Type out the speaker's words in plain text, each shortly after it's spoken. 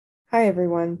Hi,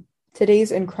 everyone.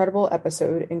 Today's incredible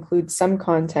episode includes some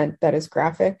content that is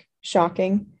graphic,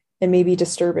 shocking, and maybe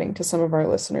disturbing to some of our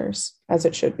listeners, as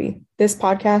it should be. This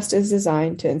podcast is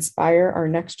designed to inspire our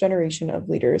next generation of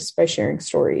leaders by sharing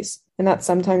stories, and that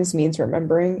sometimes means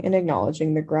remembering and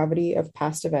acknowledging the gravity of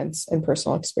past events and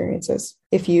personal experiences.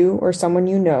 If you or someone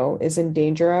you know is in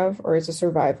danger of or is a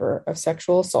survivor of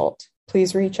sexual assault,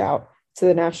 please reach out to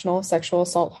the National Sexual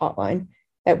Assault Hotline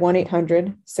at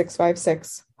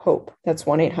 1-800-656-HOPE. That's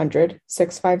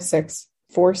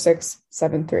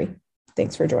 1-800-656-4673.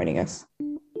 Thanks for joining us.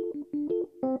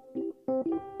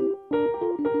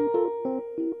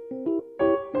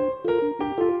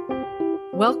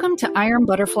 Welcome to Iron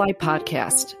Butterfly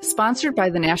Podcast, sponsored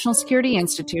by the National Security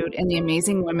Institute and the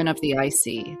Amazing Women of the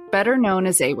IC, better known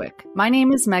as AWIC. My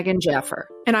name is Megan Jaffer.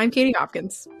 And I'm Katie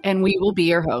Hopkins. And we will be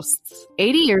your hosts.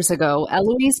 80 years ago,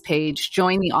 Eloise Page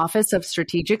joined the Office of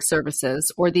Strategic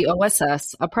Services, or the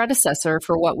OSS, a predecessor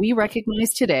for what we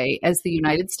recognize today as the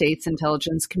United States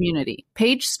Intelligence Community.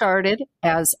 Page started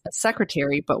as a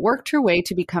secretary, but worked her way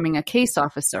to becoming a case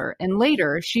officer, and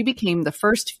later she became the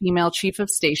first female chief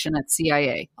of station at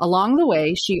CIA. Along the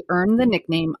way, she earned the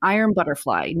nickname Iron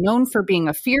Butterfly, known for being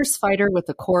a fierce fighter with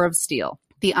a core of steel.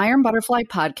 The Iron Butterfly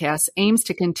podcast aims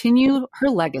to continue her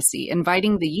legacy,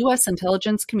 inviting the U.S.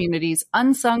 intelligence community's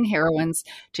unsung heroines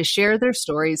to share their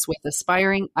stories with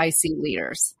aspiring IC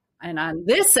leaders. And on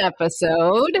this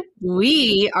episode,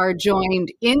 we are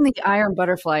joined in the Iron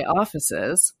Butterfly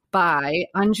offices by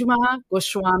Anjuma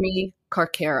Goswami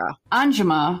Karkera.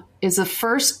 Anjuma is a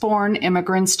firstborn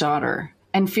immigrant's daughter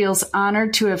and feels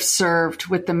honored to have served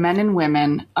with the men and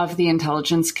women of the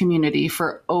intelligence community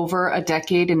for over a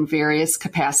decade in various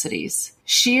capacities.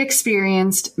 She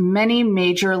experienced many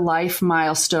major life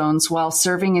milestones while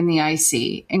serving in the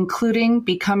IC, including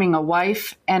becoming a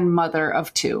wife and mother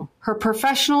of two. Her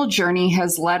professional journey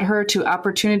has led her to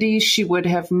opportunities she would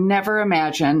have never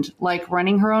imagined, like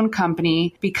running her own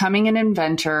company, becoming an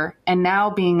inventor, and now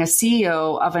being a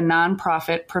CEO of a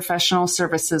nonprofit professional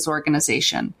services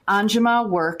organization. Anjuma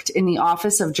worked in the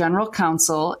Office of General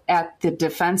Counsel at the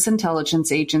Defense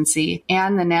Intelligence Agency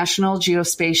and the National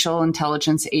Geospatial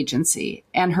Intelligence Agency,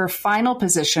 and her final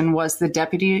position was the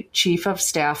Deputy Chief of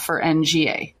Staff for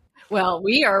NGA. Well,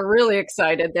 we are really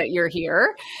excited that you're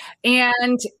here.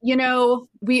 And, you know,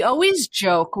 we always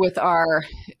joke with our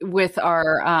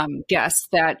guests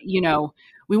that, you know,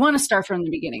 we want to start from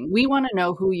the beginning. We want to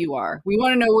know who you are. We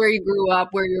want to know where you grew up,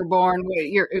 where you're born, what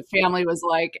your family was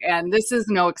like. And this is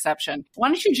no exception. Why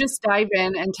don't you just dive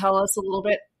in and tell us a little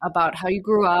bit about how you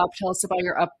grew up, tell us about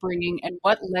your upbringing, and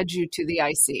what led you to the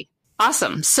IC.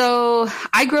 Awesome. So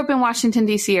I grew up in Washington,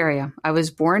 D.C. area. I was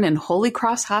born in Holy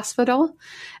Cross Hospital,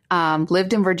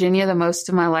 lived in Virginia the most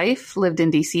of my life, lived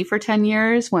in D.C. for 10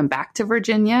 years, went back to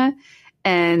Virginia,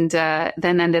 and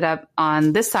then ended up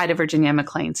on this side of Virginia,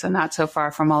 McLean, so not so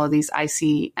far from all of these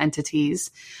IC entities.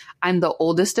 I'm the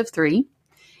oldest of three,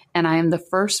 and I am the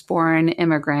firstborn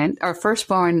immigrant, or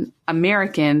firstborn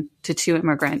American to two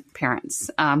immigrant parents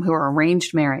who are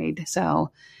arranged married. So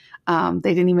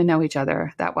they didn't even know each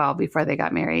other that well before they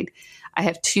got married. I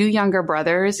have two younger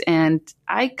brothers, and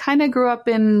I kind of grew up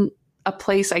in a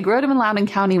place. I grew up in Loudoun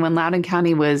County when Loudoun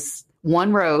County was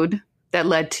one road that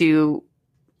led to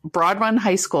Broad Run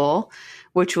High School,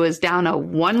 which was down a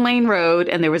one-lane road,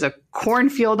 and there was a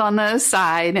cornfield on the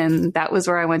side, and that was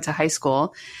where I went to high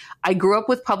school. I grew up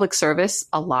with public service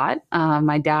a lot.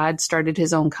 My dad started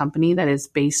his own company that is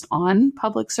based on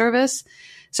public service.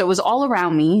 So it was all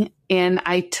around me, and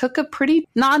I took a pretty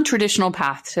non-traditional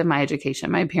path to my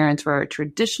education. My parents were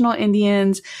traditional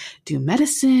Indians, do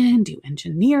medicine, do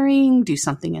engineering, do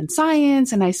something in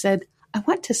science. And I said, I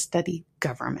want to study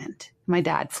government. My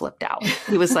dad flipped out.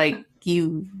 He was like,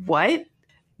 you what?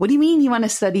 What do you mean you want to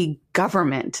study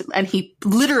government? And he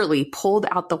literally pulled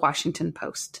out the Washington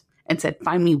Post and said,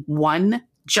 find me one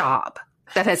job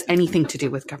that has anything to do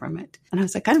with government. And I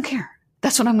was like, I don't care.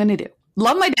 That's what I'm going to do.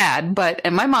 Love my dad,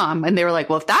 and my mom. And they were like,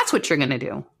 well, if that's what you're going to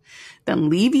do, then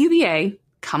leave UVA,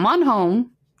 come on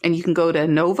home, and you can go to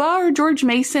Nova or George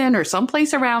Mason or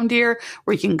someplace around here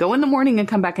where you can go in the morning and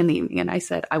come back in the evening. And I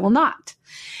said, I will not.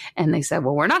 And they said,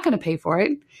 well, we're not going to pay for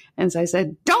it. And so I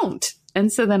said, don't.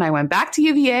 And so then I went back to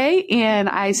UVA and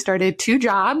I started two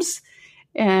jobs,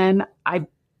 and I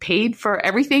paid for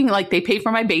everything. Like, they paid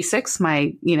for my basics,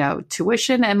 my,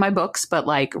 tuition and my books, but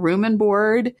like room and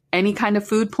board, any kind of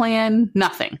food plan,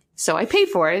 nothing. So I paid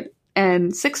for it.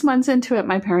 And 6 months into it,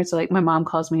 my parents are like, my mom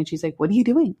calls me and she's like, what are you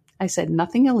doing? I said,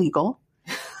 nothing illegal,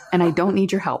 and I don't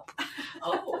need your help.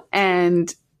 Oh.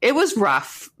 And it was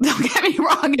rough. Don't get me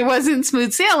wrong. It wasn't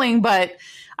smooth sailing, but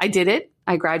I did it.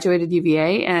 I graduated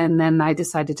UVA, and then I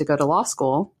decided to go to law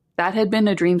school. That had been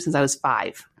a dream since I was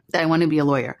 5, that I wanted to be a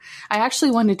lawyer. I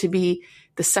actually wanted to be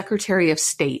the Secretary of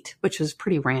State, which was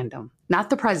pretty random. Not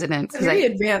the president. It's a very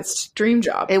advanced dream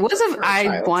job. It was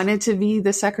I wanted to be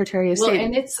the Secretary of State.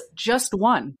 And it's just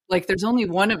one. Like, there's only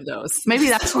one of those. Maybe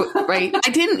that's what, right. I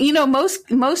didn't,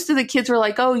 most of the kids were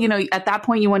like, oh, at that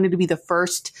point you wanted to be the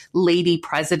first lady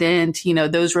president.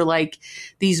 Those were like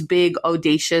these big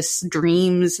audacious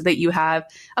dreams that you have.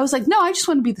 I was like, no, I just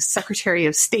want to be the Secretary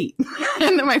of State.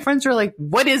 And then my friends were like,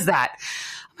 what is that?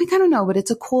 I'm like, I don't know, but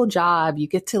it's a cool job. You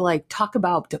get to like talk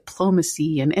about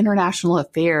diplomacy and international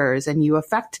affairs, and you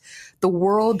affect the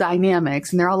world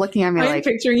dynamics. And they're all looking at me I'm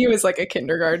picturing you as like a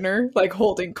kindergartner, like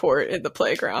holding court in the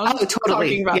playground. Oh,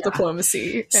 totally. Talking about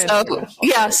diplomacy. So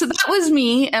that was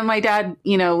me. And my dad,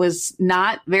 was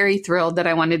not very thrilled that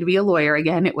I wanted to be a lawyer.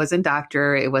 Again, it wasn't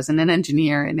doctor, it wasn't an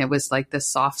engineer, and it was like this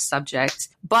soft subject.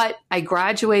 But I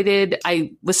graduated.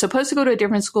 I was supposed to go to a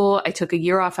different school. I took a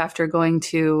year off after going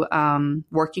to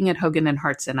working at Hogan and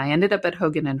Hartson. I ended up at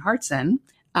Hogan and Hartson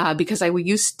because I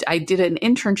did an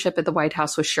internship at the White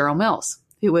House with Cheryl Mills,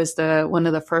 who was one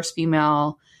of the first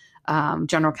female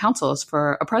general counsels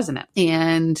for a president.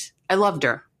 And I loved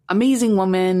her. Amazing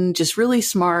woman, just really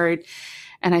smart.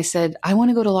 And I said, I want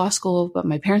to go to law school, but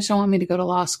my parents don't want me to go to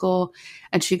law school.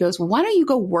 And she goes, well, why don't you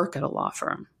go work at a law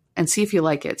firm and see if you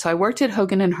like it? So I worked at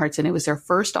Hogan and Hartson. It was their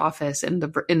first office in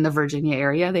the Virginia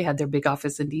area. They had their big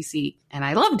office in DC, and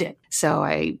I loved it. So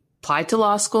I applied to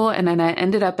law school, and then I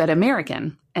ended up at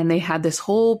American, and they had this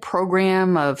whole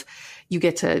program of you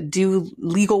get to do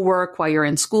legal work while you're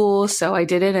in school. So I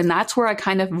did it. And that's where I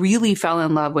kind of really fell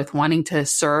in love with wanting to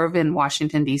serve in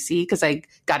Washington, D.C., because I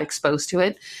got exposed to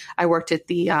it. I worked at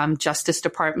the Justice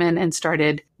Department and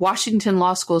started Washington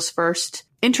Law School's first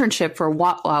internship for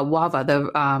WAVA,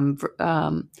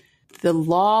 the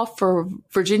law for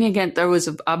Virginia. There was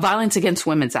a Violence Against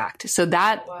Women's Act. So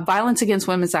that Violence Against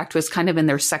Women's Act was kind of in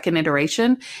their second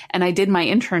iteration. And I did my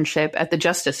internship at the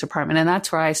Justice Department. And that's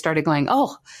where I started going,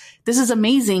 oh, this is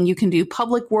amazing. You can do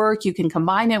public work. You can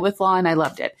combine it with law. And I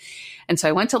loved it. And so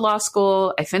I went to law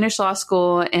school. I finished law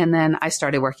school. And then I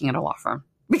started working at a law firm,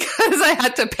 because I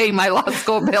had to pay my law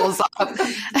school bills off. And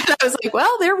I was like,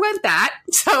 well, there went that.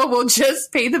 So we'll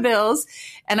just pay the bills.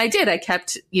 And I did. I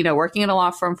kept, working at a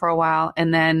law firm for a while.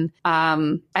 And then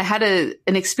I had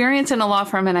an experience in a law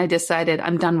firm, and I decided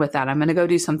I'm done with that. I'm going to go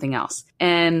do something else.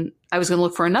 And I was going to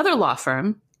look for another law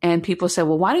firm. And people said,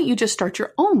 well, why don't you just start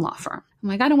your own law firm? I'm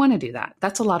like, I don't want to do that.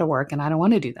 That's a lot of work, and I don't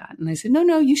want to do that. And I said,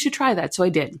 no, you should try that. So I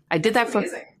did. I did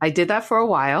that for a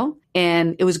while,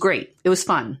 and it was great. It was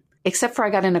fun. Except for I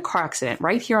got in a car accident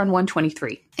right here on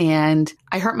 123, and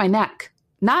I hurt my neck.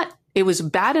 It was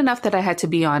bad enough that I had to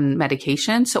be on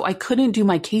medication, so I couldn't do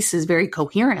my cases very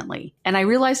coherently. And I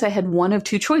realized I had one of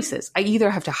two choices. I either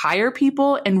have to hire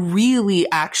people and really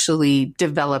actually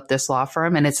develop this law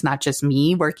firm, and it's not just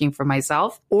me working for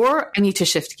myself, or I need to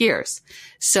shift gears.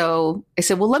 So I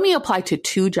said, well, let me apply to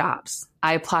 2 jobs.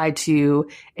 I applied to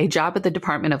a job at the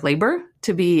Department of Labor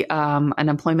to be an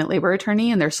employment labor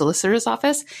attorney in their solicitor's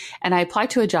office. And I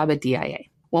applied to a job at DIA.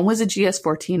 One was a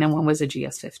GS-14 and one was a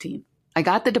GS-15. I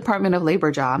got the Department of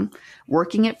Labor job,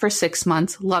 working it for 6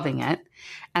 months, loving it.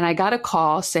 And I got a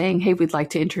call saying, hey, we'd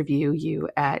like to interview you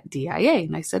at DIA.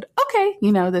 And I said, okay,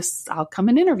 I'll come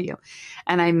and interview.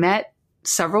 And I met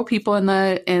several people in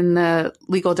the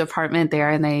legal department there.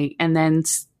 And then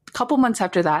a couple months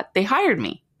after that, they hired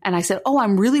me. And I said, oh,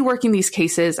 I'm really working these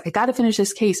cases. I got to finish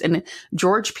this case. And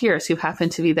George Pierce, who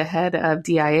happened to be the head of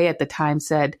DIA at the time,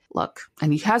 said, look,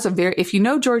 and he has if you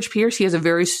know George Pierce, he has a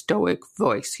very stoic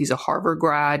voice. He's a Harvard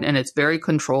grad, and it's very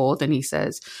controlled. And he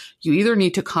says, you either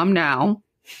need to come now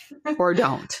or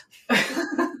don't.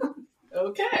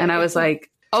 Okay. And I was like,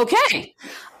 okay,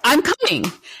 I'm coming.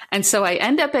 And so I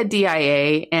end up at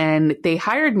DIA, and they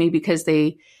hired me because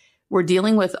they were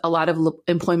dealing with a lot of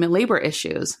employment labor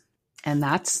issues. And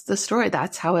that's the story.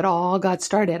 That's how it all got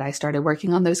started. I started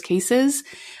working on those cases.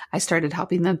 I started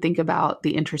helping them think about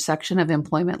the intersection of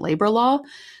employment labor law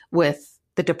with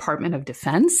the Department of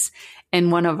Defense.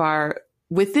 And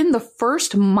within the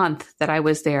first month that I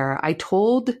was there, I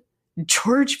told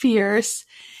George Pierce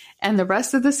and the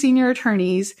rest of the senior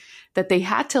attorneys that they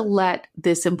had to let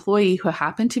this employee who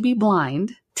happened to be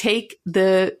blind take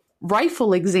the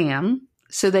rifle exam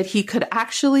so that he could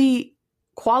actually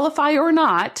qualify or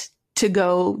not to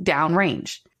go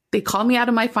downrange. They called me out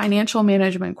of my financial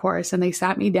management course and they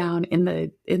sat me down in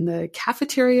the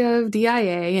cafeteria of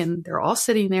DIA, and they're all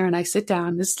sitting there, and I sit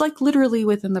down. It's like literally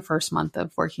within the first month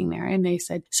of working there. And they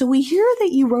said, so we hear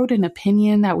that you wrote an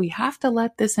opinion that we have to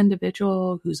let this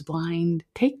individual who's blind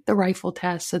take the rifle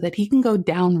test so that he can go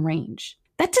downrange.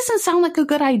 That doesn't sound like a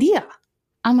good idea.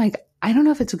 I'm like, I don't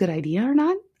know if it's a good idea or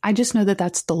not. I just know that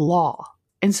that's the law.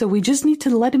 And so we just need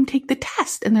to let him take the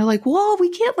test. And they're like, well, we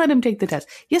can't let him take the test.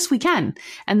 Yes, we can.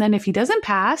 And then if he doesn't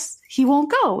pass, he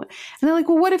won't go. And they're like,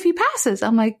 well, what if he passes?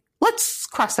 I'm like, let's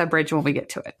cross that bridge when we get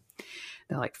to it.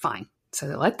 They're like, fine. So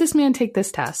they let this man take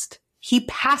this test. He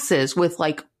passes with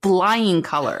like flying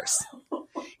colors.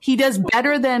 He does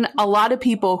better than a lot of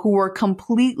people who were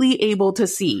completely able to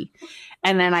see.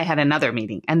 And then I had another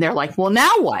meeting and they're like, well,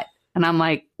 now what? And I'm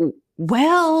like,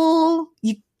 well,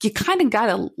 you kind of got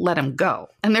to let him go.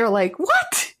 And they're like,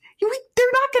 what? They're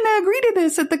not going to agree to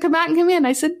this at the combatant command.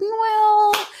 I said,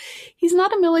 well, he's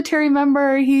not a military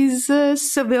member. He's a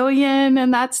civilian,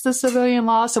 and that's the civilian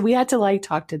law. So we had to like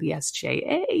talk to the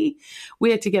SJA.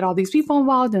 We had to get all these people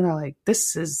involved. And they're like,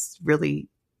 this is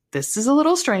a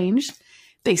little strange.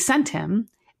 They sent him.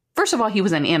 First of all, he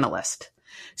was an analyst.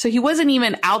 So he wasn't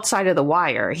even outside of the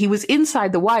wire. He was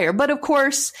inside the wire. But of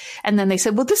course, and then they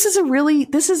said, well, this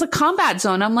is a combat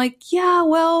zone. I'm like, yeah,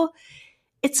 well,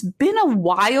 it's been a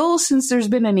while since there's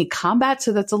been any combat.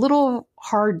 So that's a little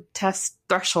hard test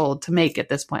threshold to make at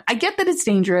this point. I get that it's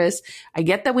dangerous. I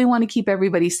get that we want to keep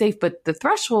everybody safe, but the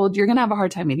threshold, you're going to have a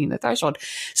hard time meeting the threshold.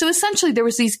 So essentially there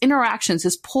was these interactions,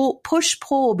 this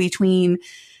push-pull between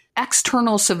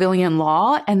external civilian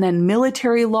law and then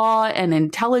military law and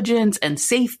intelligence and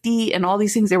safety and all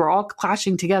these things. They were all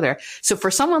clashing together. So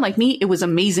for someone like me, it was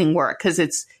amazing work because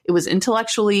it was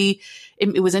intellectually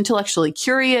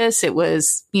curious. It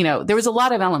was, there was a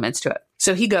lot of elements to it.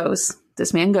 So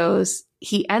this man goes,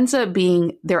 he ends up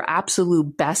being their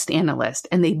absolute best analyst,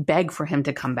 and they beg for him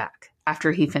to come back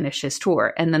after he finished his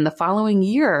tour. And then the following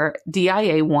year,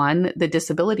 DIA won the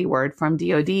disability award from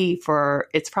DOD for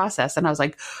its process. And I was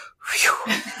like, phew,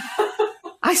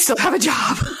 I still have a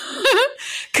job.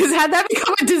 Because had that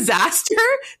become a disaster,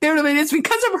 they would have been, it's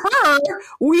because of her,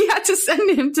 we had to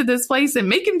send him to this place and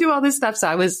make him do all this stuff. So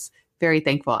I was very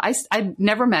thankful. I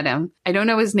never met him. I don't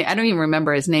know his name. I don't even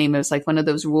remember his name. It was like one of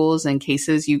those rules in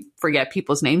cases you forget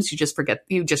people's names. You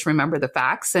just remember the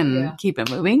facts and keep it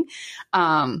moving.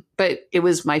 But it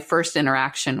was my first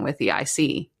interaction with the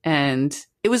IC, and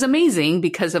it was amazing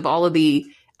because of all of the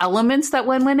elements that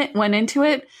went into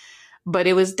it. But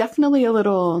it was definitely a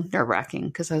little nerve-wracking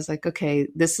because I was like, okay,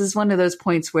 this is one of those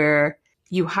points where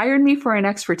you hired me for an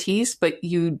expertise, but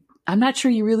I'm not sure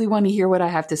you really want to hear what I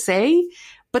have to say.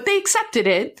 But they accepted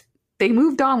it. They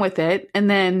moved on with it. And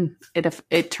then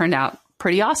it turned out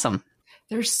pretty awesome.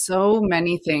 There's so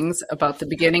many things about the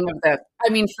beginning of that. I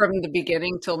mean, from the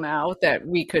beginning till now that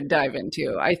we could dive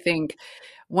into. I think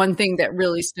one thing that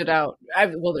really stood out,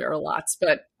 there are lots,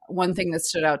 but one thing that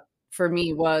stood out for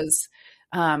me was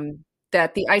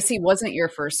that the IC wasn't your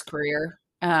first career,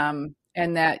 and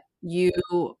that you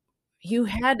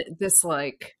had this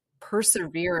like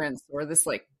perseverance or this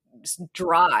like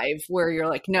drive where you're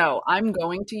like, no, I'm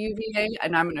going to UVA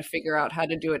and I'm going to figure out how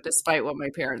to do it despite what my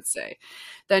parents say.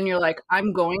 Then you're like,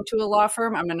 I'm going to a law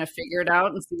firm. I'm going to figure it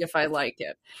out and see if I like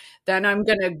it. Then I'm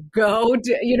going to go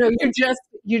to,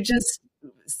 you just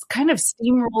kind of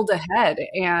steamrolled ahead.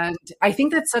 And I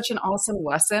think that's such an awesome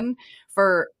lesson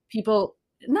for people,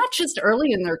 not just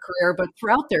early in their career, but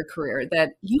throughout their career,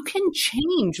 that you can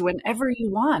change whenever you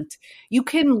want. You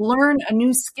can learn a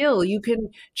new skill. You can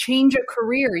change a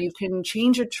career. You can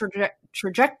change a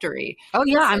trajectory. Oh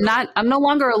yeah. I'm no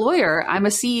longer a lawyer. I'm a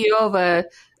CEO of a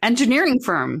engineering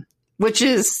firm, which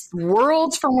is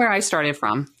worlds from where I started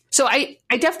from. So I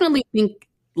definitely think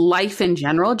life in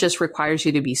general just requires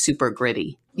you to be super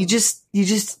gritty. You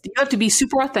have to be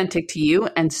super authentic to you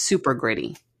and super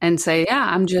gritty and say, yeah,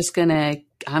 I'm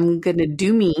going to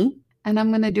do me, and I'm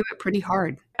going to do it pretty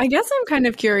hard. I guess I'm kind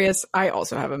of curious. I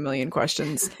also have a million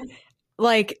questions.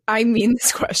 I mean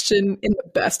this question in the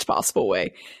best possible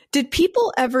way. Did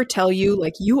people ever tell you,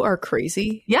 you are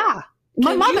crazy? Yeah.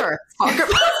 My mother.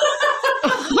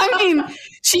 I mean,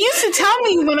 she used to tell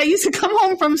me when I used to come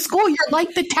home from school, you're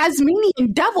like the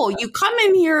Tasmanian devil. You come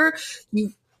in here,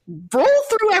 you roll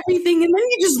through everything, and then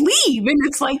you just leave. And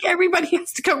it's like everybody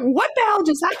has to go, what the hell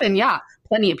just happened? Yeah,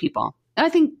 plenty of people. I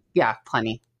think, yeah,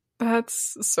 plenty.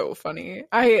 That's so funny.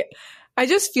 I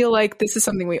just feel like this is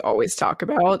something we always talk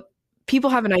about. People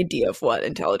have an idea of what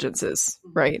intelligence is,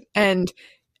 right? And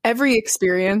every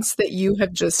experience that you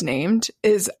have just named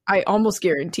is, I almost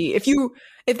guarantee, if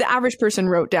the average person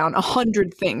wrote down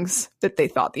 100 things that they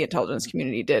thought the intelligence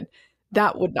community did,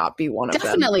 that would not be one of them.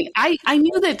 Definitely. I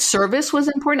knew that service was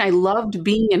important. I loved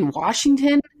being in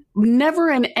Washington. Never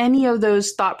in any of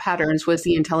those thought patterns was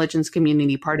the intelligence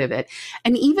community part of it.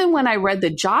 And even when I read the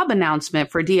job announcement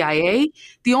for DIA,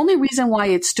 the only reason why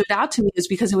it stood out to me is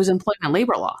because it was employment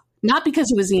labor law, not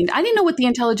because it was I didn't know what the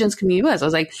intelligence community was. I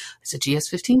was like, it's a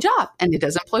GS-15 job and it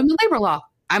does employment labor law.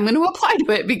 I'm going to apply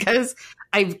to it because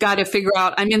I've got to figure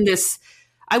out,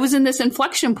 I was in this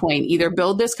inflection point, either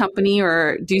build this company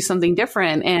or do something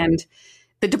different. And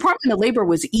the Department of Labor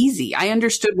was easy. I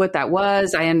understood what that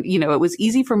was. It was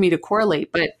easy for me to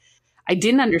correlate, but I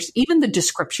didn't understand even the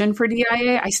description for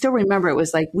DIA. I still remember it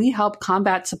was like, we help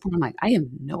combat support. I'm like, I have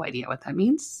no idea what that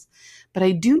means, but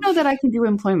I do know that I can do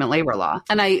employment labor law.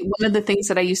 And one of the things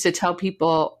that I used to tell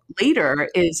people later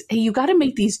is, hey, you got to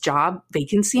make these job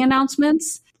vacancy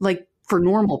announcements like for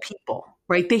normal people,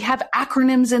 right? They have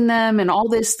acronyms in them and all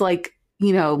this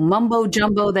mumbo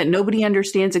jumbo that nobody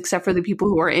understands except for the people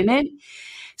who are in it.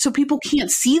 So people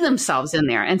can't see themselves in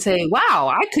there and say,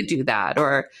 wow, I could do that.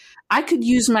 Or I could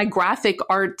use my graphic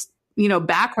art,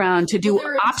 background to do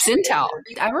ops intel.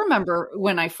 I remember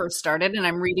when I first started and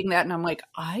I'm reading that and I'm like,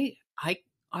 I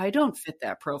don't fit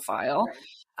that profile.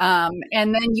 Right.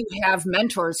 And then you have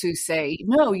mentors who say,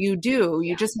 no, you do.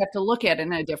 You just have to look at it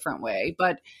in a different way.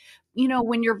 But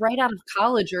when you're right out of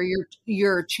college or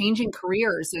you're changing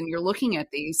careers and you're looking at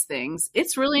these things,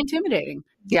 it's really intimidating.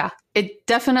 Yeah, it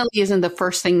definitely isn't the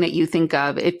first thing that you think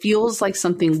of. It feels like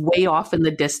something way off in the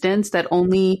distance that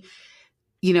only,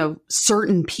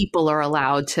 certain people are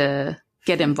allowed to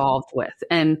get involved with.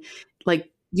 And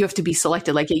you have to be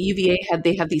selected. Like at UVA,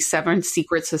 they have these 7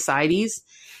 secret societies.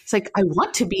 It's like, I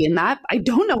want to be in that. I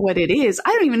don't know what it is. I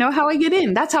don't even know how I get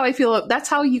in. That's how I feel. That's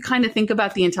how you kind of think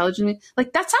about the intelligence.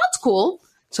 Like, that sounds cool.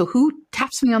 So who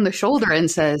taps me on the shoulder and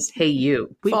says, hey,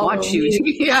 we want you.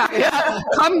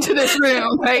 Come to this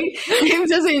room, right? It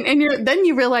doesn't, and then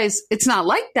you realize it's not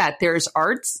like that. There's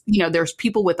arts, there's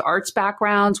people with arts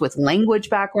backgrounds, with language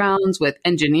backgrounds, with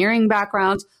engineering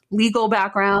backgrounds, legal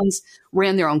backgrounds,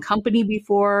 ran their own company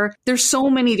before. There's so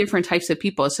many different types of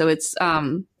people. So it's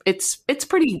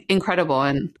pretty incredible.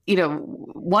 And,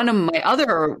 one of my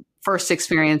other first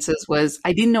experiences was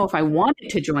I didn't know if I wanted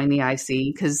to join the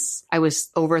IC because I was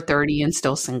over 30 and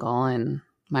still single. And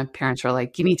my parents were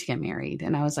like, you need to get married.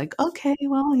 And I was like, okay,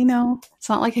 well, it's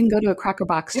not like I can go to a Cracker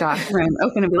Box store and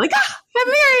open and be like, I'm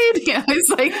married. It's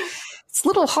like, it's a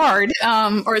little hard,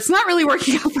 or it's not really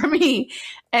working out for me.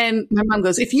 And my mom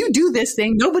goes, if you do this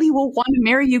thing, nobody will want to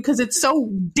marry you because it's so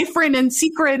different and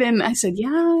secret. And I said,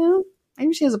 yeah,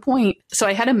 maybe she has a point. So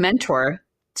I had a mentor.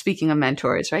 Speaking of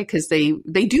mentors, right? Because they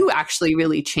do actually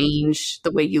really change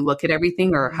the way you look at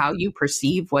everything or how you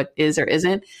perceive what is or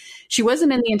isn't. She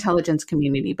wasn't in the intelligence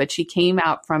community, but she came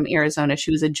out from Arizona.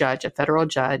 She was a judge, a federal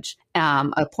judge,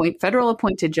 federal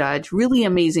appointed judge, really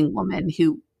amazing woman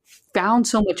who found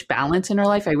so much balance in her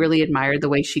life. I really admired the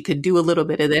way she could do a little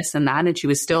bit of this and that. And she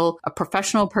was still a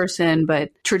professional person,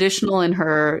 but traditional in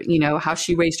her, how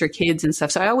she raised her kids and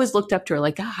stuff. So I always looked up to her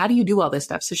like, how do you do all this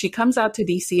stuff? So she comes out to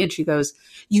DC and she goes,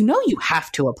 you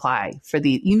have to apply for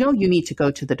you need to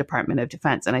go to the Department of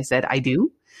Defense. And I said, I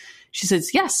do. She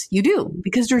says, yes, you do,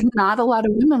 because there's not a lot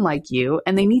of women like you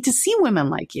and they need to see women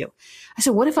like you. I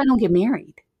said, what if I don't get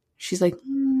married? She's like,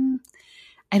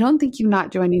 I don't think you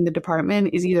not joining the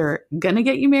department is either going to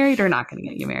get you married or not going to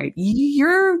get you married.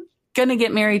 You're going to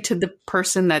get married to the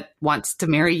person that wants to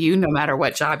marry you no matter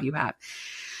what job you have.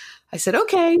 I said,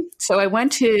 okay. So I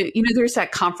went to, there's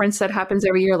that conference that happens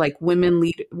every year, like Women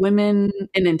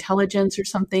in Intelligence or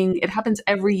something. It happens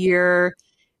every year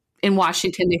in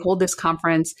Washington. They hold this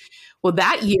conference. Well,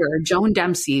 that year, Joan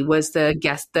Dempsey was the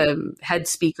the head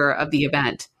speaker of the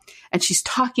event. And she's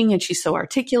talking and she's so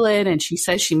articulate. And she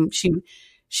says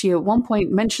she at one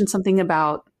point mentioned something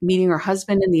about meeting her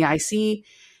husband in the IC.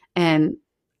 And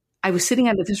I was sitting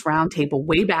at this round table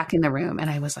way back in the room. And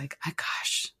I was like, oh,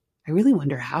 gosh, I really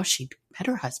wonder how she met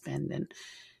her husband. And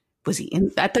was he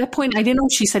in at that point? I didn't know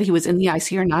if she said he was in the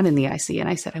IC or not in the IC. And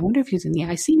I said, I wonder if he's in the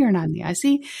IC or not in the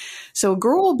IC. So a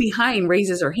girl behind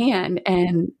raises her hand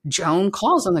and Joan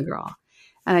calls on the girl.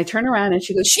 And I turn around and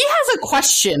she goes, she has a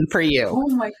question for you. Oh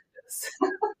my goodness.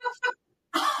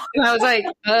 And I was like,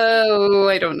 oh,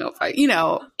 I don't know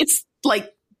if it's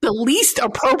like the least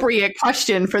appropriate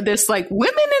question for this, like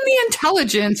women in the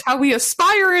intelligence, how we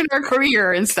aspire in our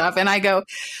career and stuff. And I go,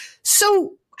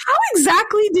 so how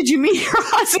exactly did you meet your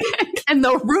husband? And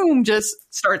the room just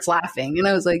starts laughing. And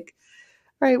I was like,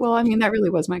 Right. Well, I mean, that really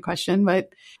was my question.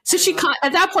 But so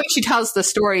at that point, she tells the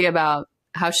story about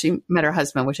how she met her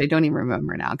husband, which I don't even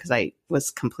remember now because I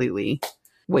was completely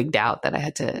wigged out that I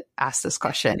had to ask this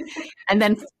question. And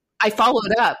then I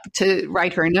followed up to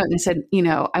write her a note and I said,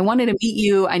 I wanted to meet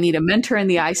you. I need a mentor in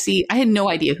the IC. I had no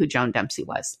idea who Joan Dempsey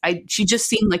was. She just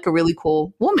seemed like a really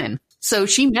cool woman. So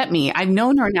she met me. I've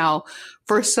known her now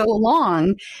for so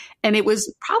long. And it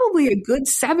was probably a good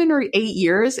 7 or 8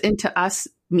 years into us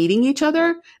meeting each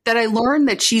other that I learned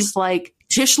that she's like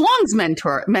Tish Long's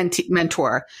mentor.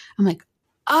 I'm like,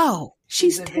 oh,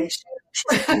 she's Tish.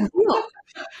 She's a big deal.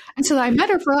 And so I met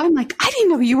her I'm like, I didn't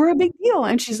know you were a big deal.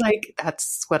 And she's like,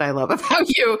 that's what I love about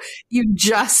you. You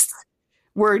just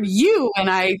were you. And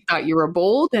I thought you were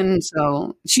bold. And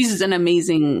so she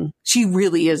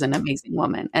really is an amazing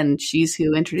woman. And she's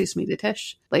who introduced me to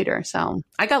Tish later. So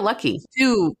I got lucky.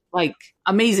 2 like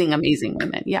amazing, amazing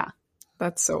women. Yeah.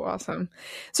 That's so awesome.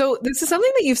 So this is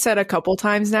something that you've said a couple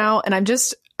times now. And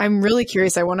I'm really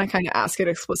curious. I want to kind of ask it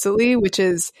explicitly, which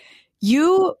is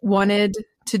you wanted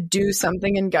to do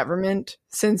something in government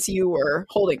since you were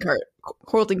holding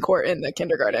court in the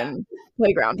kindergarten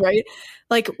playground, right?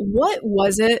 Like, what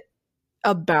was it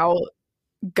about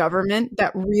government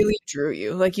that really drew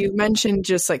you? Like you mentioned,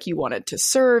 just like you wanted to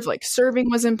serve, like serving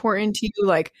was important to you.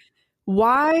 Like,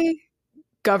 why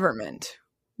government?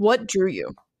 What drew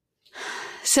you?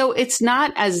 So it's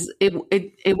not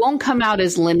it won't come out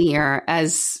as linear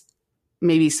as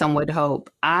maybe some would hope.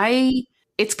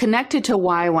 It's connected to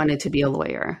why I wanted to be a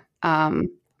lawyer.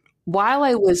 While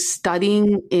I was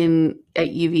studying at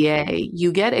UVA,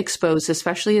 you get exposed,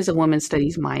 especially as a women's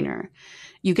studies minor,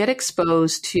 you get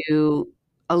exposed to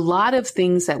a lot of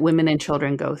things that women and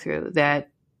children go through that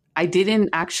I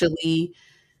didn't actually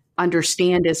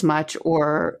understand as much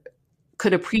or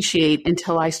could appreciate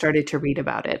until I started to read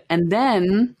about it. And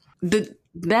then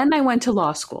I went to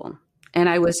law school and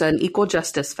I was an equal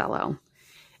justice fellow.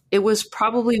 It was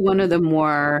probably one of the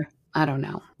more,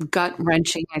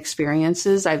 gut-wrenching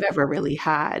experiences I've ever really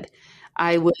had.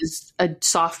 I was a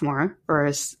sophomore or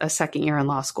a second year in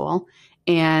law school,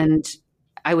 and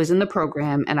I was in the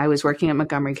program and I was working at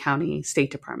Montgomery County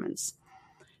State Departments.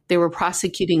 They were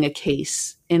prosecuting a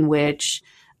case in which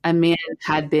a man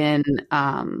had been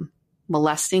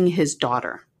molesting his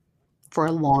daughter for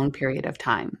a long period of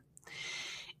time.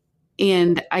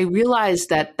 And I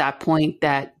realized at that point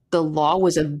that the law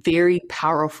was a very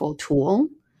powerful tool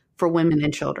for women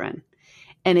and children.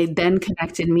 And it then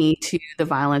connected me to the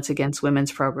Violence Against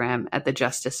Women's program at the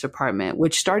Justice Department,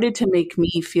 which started to make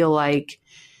me feel like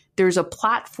there's a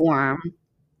platform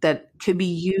that could be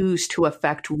used to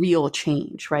affect real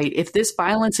change, right? If this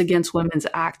Violence Against Women's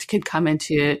Act could come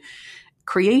into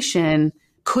creation,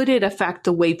 could it affect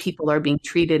the way people are being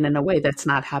treated in a way that's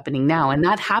not happening now? And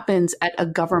that happens at a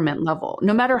government level.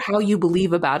 No matter how you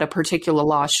believe about a particular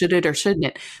law, should it or shouldn't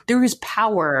it, there is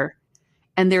power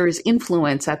and there is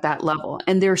influence at that level.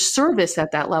 And there's service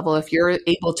at that level if you're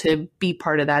able to be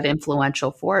part of that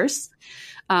influential force.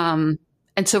 And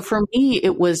so for me,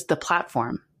 it was the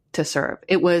platform to serve.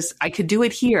 It was, I could do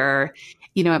it here,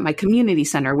 at my community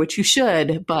center, which you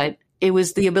should, but it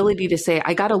was the ability to say,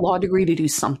 I got a law degree to do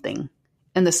something.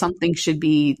 And the something should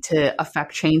be to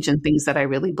affect change in things that I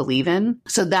really believe in.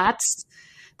 So that's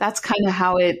kind of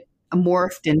how it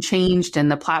morphed and changed and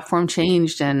the platform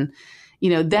changed. And,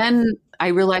 then I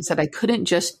realized that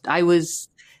I was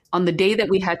on the day that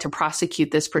we had to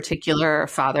prosecute this particular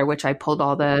father, which I pulled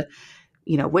all the,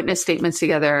 witness statements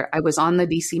together. I was on the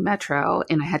DC Metro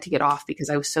and I had to get off because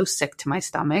I was so sick to my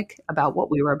stomach about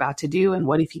what we were about to do. And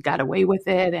what if he got away with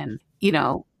it? And,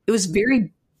 it was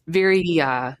very, very,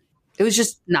 it was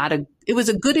just it was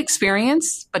a good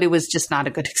experience, but it was just not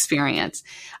a good experience.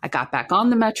 I got back on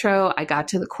the Metro. I got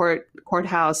to the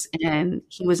courthouse and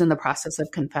he was in the process of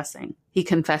confessing. He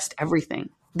confessed everything.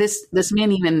 This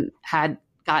man even had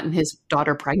gotten his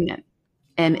daughter pregnant.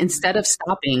 And instead of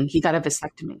stopping, he got a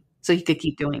vasectomy so he could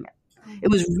keep doing it. It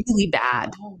was really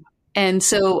bad. And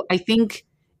so I think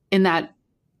in that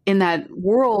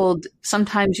world,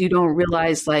 sometimes you don't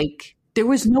realize there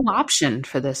was no option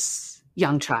for this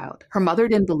young child. Her mother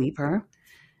didn't believe her.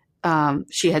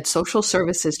 She had social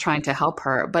services trying to help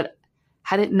her, but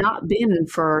had it not been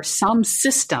for some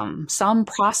system, some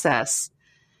process,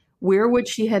 where would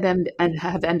she have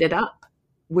ended up?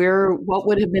 What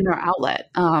would have been her outlet?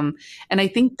 And I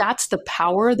think that's the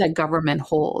power that government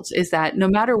holds, is that no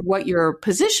matter what your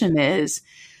position is,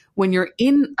 when you're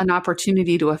in an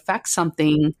opportunity to affect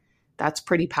something, that's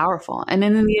pretty powerful. And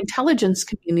then in the intelligence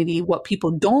community, what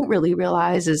people don't really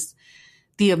realize is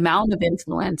the amount of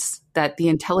influence that the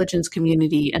intelligence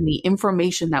community and the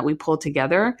information that we pull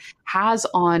together has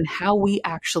on how we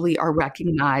actually are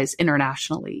recognized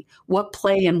internationally, what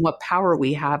play and what power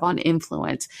we have on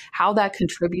influence, how that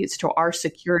contributes to our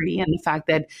security, and the fact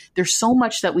that there's so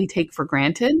much that we take for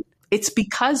granted. It's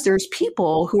because there's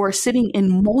people who are sitting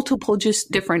in multiple just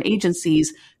different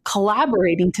agencies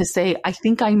collaborating to say, I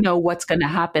think I know what's going to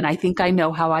happen. I think I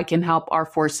know how I can help our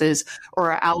forces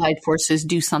or our allied forces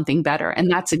do something better.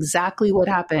 And that's exactly what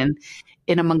happened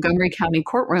in a Montgomery County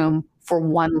courtroom for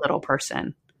one little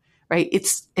person, right?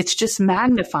 It's just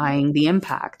magnifying the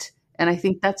impact. And I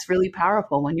think that's really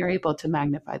powerful when you're able to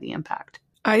magnify the impact.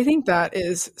 I think that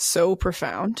is so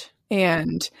profound.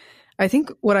 And I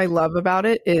think what I love about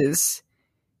it is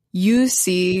you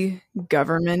see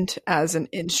government as an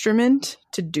instrument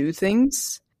to do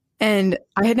things. And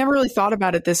I had never really thought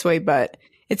about it this way, but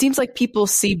it seems like people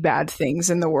see bad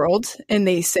things in the world and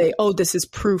they say, oh, this is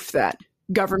proof that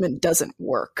government doesn't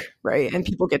work, right? And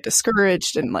people get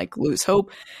discouraged and like lose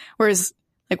hope. Whereas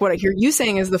like what I hear you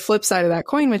saying is the flip side of that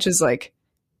coin, which is like,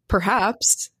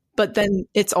 perhaps, but then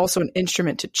it's also an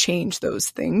instrument to change those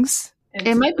things.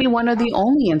 It might be one of the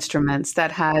only instruments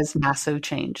that has massive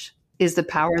change, is the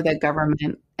power that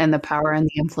government and the power and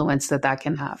the influence that that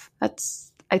can have.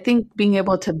 I think being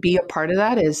able to be a part of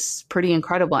that is pretty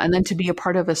incredible. And then to be a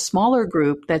part of a smaller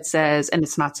group that says, and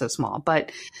it's not so small,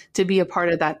 but to be a part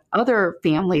of that other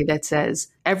family that says,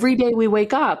 every day we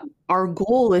wake up, our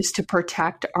goal is to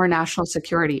protect our national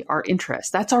security, our interests.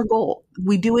 That's our goal.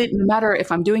 We do it no matter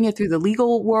if I'm doing it through the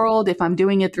legal world, if I'm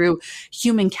doing it through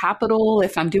human capital,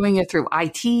 if I'm doing it through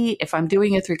IT, if I'm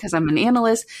doing it through because I'm an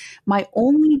analyst. My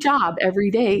only job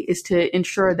every day is to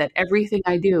ensure that everything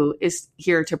I do is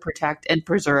here to protect and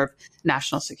preserve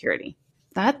national security.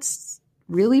 That's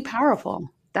really powerful.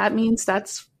 That means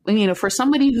for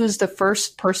somebody who's the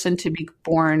first person to be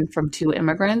born from two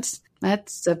immigrants,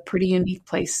 that's a pretty unique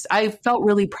place. I felt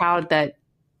really proud that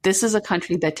this is a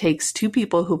country that takes two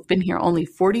people who've been here only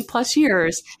 40 plus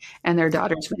years and their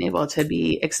daughter's been able to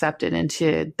be accepted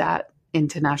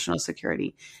into national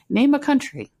security. Name a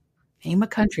country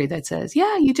that says,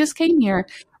 yeah, you just came here.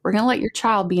 We're going to let your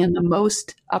child be in the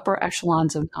most upper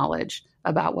echelons of knowledge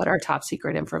about what our top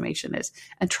secret information is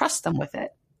and trust them with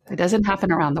it. It doesn't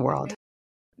happen around the world.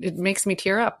 It makes me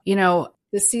tear up.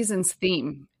 This season's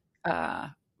theme,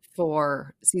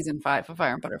 for season 5 of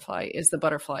Iron Butterfly is the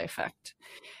butterfly effect.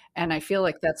 And I feel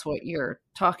like that's what you're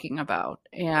talking about.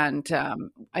 And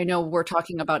I know we're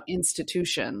talking about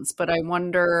institutions, but I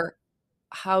wonder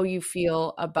how you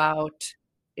feel about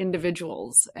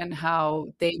individuals and how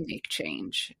they make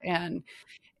change and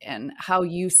how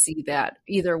you see that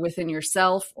either within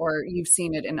yourself or you've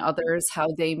seen it in others, how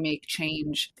they make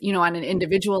change, on an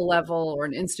individual level or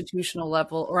an institutional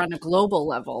level or on a global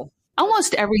level.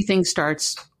 Almost everything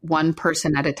starts one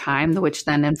person at a time, which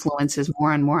then influences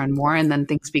more and more and more, and then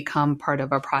things become part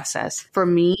of a process. For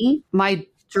me, my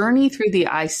journey through the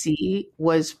IC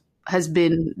has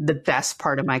been the best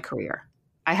part of my career.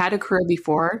 I had a career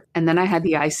before, and then I had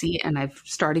the IC, and I'm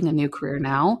starting a new career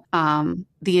now.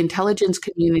 The intelligence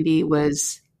community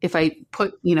was, if I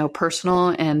put, personal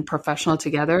and professional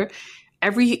together,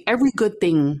 every good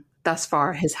thing thus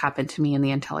far has happened to me in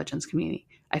the intelligence community.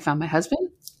 I found my husband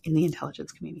in the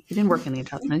intelligence community. He didn't work in the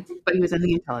intelligence, but he was in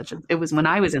the intelligence. It was when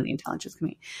I was in the intelligence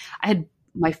community. I had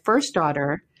my first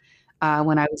daughter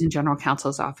when I was in general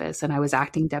counsel's office, and I was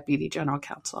acting deputy general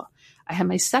counsel. I had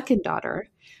my second daughter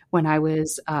when I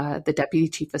was the deputy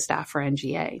chief of staff for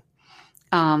NGA.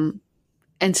 And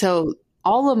so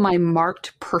all of my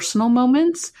marked personal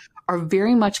moments are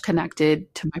very much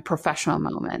connected to my professional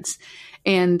moments.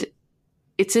 And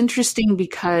it's interesting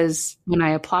because when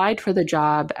I applied for the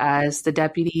job as the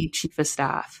deputy chief of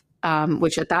staff,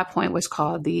 which at that point was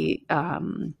called the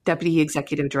deputy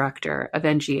executive director of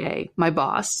NGA, my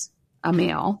boss, a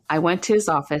male, I went to his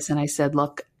office and I said,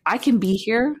 look, I can be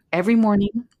here every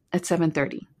morning at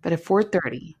 7:30, but at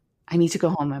 4:30, I need to go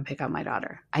home and pick up my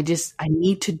daughter. I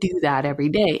need to do that every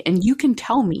day. And you can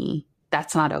tell me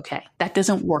that's not okay. That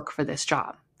doesn't work for this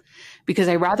job. Because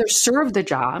I rather serve the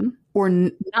job or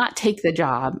not take the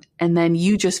job. And then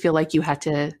you just feel like you had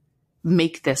to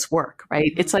make this work,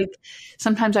 right? It's like,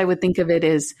 sometimes I would think of it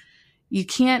as, you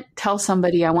can't tell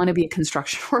somebody I want to be a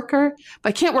construction worker, but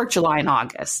I can't work July and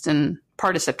August and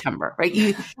part of September,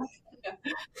 right?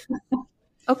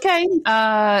 Okay.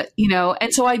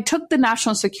 And so I took the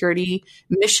national security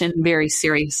mission very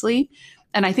seriously.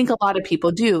 And I think a lot of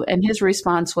people do. And his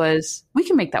response was, we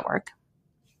can make that work.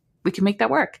 We can make that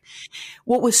work.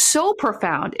 What was so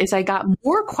profound is I got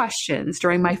more questions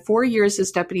during my 4 years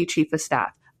as deputy chief of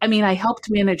staff I mean, I helped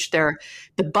manage the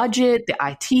budget, the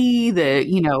IT,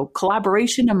 the,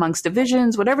 collaboration amongst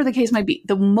divisions, whatever the case might be.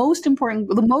 The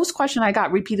most question I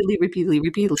got repeatedly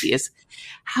is,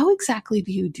 how exactly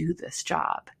do you do this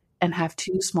job and have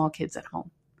two small kids at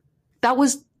home? That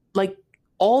was like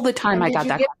all the time I got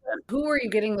that question. Who were you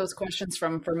getting those questions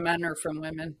from men or from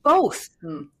women? Both.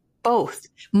 Both.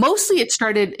 Mostly it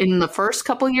started in the first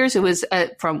couple of years. It was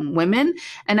from women.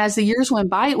 And as the years went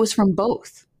by, it was from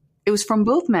both. It was from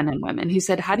both men and women. He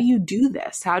said, how do you do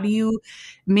this? How do you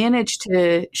manage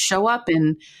to show up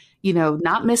and,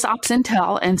 not miss ops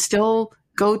intel and still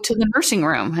go to the nursing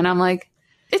room? And I'm like,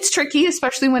 it's tricky,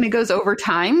 especially when it goes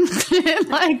overtime.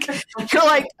 Like, you're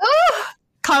like, oh,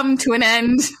 come to an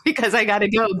end because I got to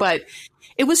go. But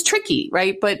it was tricky,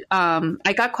 right? But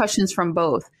I got questions from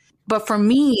both. But for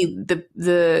me,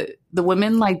 the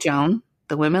women like Joan,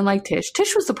 the women like Tish.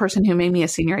 Tish was the person who made me a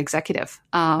senior executive.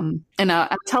 And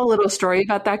I'll tell a little story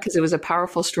about that because it was a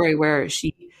powerful story where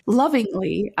she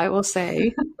lovingly, I will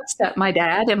say, set my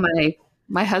dad and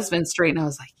my husband straight. And I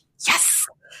was like, yes,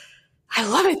 I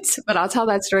love it. But I'll tell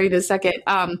that story in a second.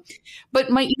 But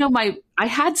I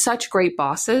had such great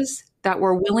bosses that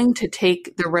were willing to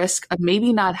take the risk of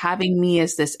maybe not having me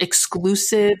as this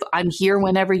exclusive, I'm here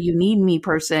whenever you need me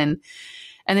person.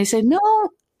 And they said, no,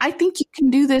 I think you can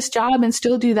do this job and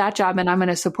still do that job. And I'm going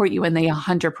to support you. And they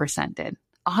 100% did.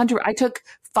 I took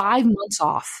 5 months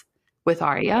off with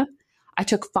Arya. I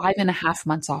took 5.5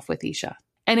 months off with Isha.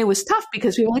 And it was tough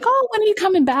because we were like, oh, when are you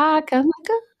coming back? I'm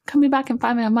like, coming back in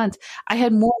 5.5 months. I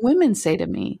had more women say to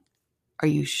me, are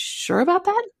you sure about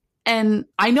that? And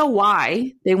I know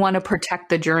why. They want to protect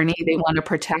the journey. They want to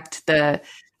protect the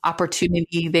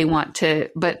opportunity.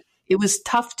 But it was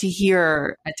tough to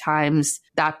hear at times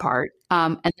that part.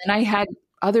 And then I had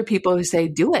other people who say,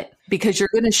 do it because you're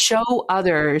going to show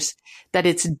others that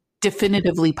it's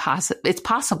definitively possible. It's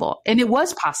possible. And it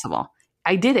was possible.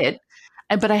 I did it.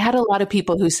 But I had a lot of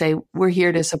people who say, we're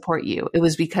here to support you. It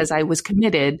was because I was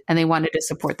committed and they wanted to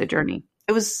support the journey.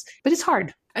 But it's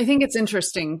hard. I think it's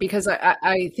interesting because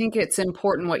I think it's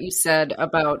important what you said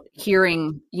about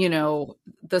hearing,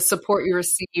 the support you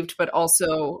received, but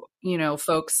also,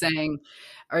 folks saying,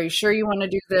 are you sure you want to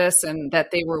do this? And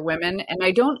that they were women. And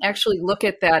I don't actually look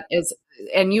at that as,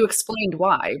 and you explained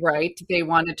why, right? They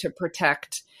wanted to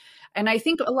protect. And I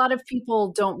think a lot of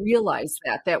people don't realize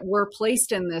that we're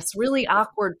placed in this really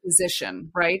awkward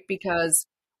position, right? Because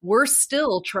we're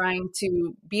still trying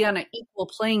to be on an equal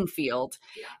playing field.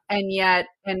 Yeah. And yet,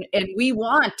 and we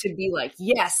want to be like,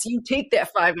 yes, you take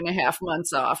that 5.5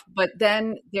 months off. But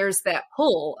then there's that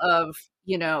pull of,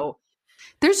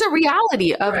 there's a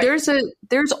reality of right.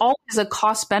 There's always a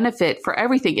cost benefit for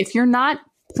everything. If you're not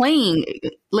in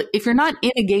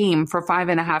a game for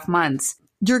 5.5 months,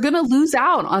 you're going to lose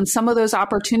out on some of those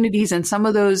opportunities and some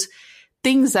of those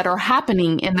things that are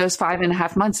happening in those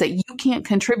 5.5 months that you can't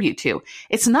contribute to.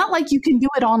 It's not like you can do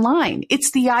it online.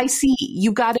 It's the IC.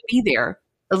 You got to be there.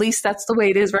 At least that's the way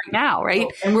it is right now, right?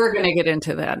 Oh, and we're going to get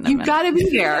into that. You've got to be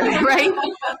there, right?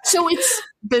 So it's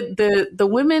the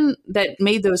women that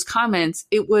made those comments.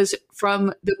 It was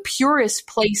from the purest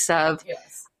place of,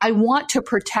 yes, I want to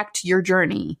protect your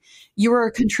journey. You're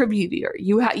a contributor.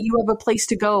 You have a place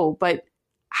to go, but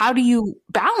how do you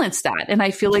balance that? And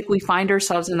I feel like we find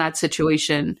ourselves in that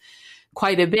situation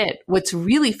quite a bit. What's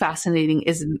really fascinating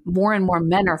is more and more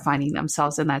men are finding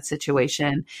themselves in that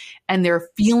situation, and they're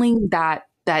feeling that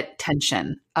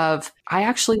tension of, I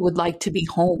actually would like to be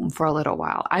home for a little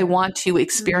while. I want to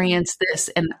experience this,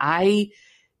 and I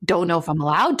don't know if I'm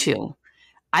allowed to.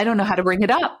 I don't know how to bring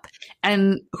it up.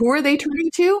 And who are they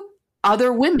turning to?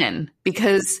 Other women,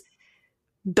 because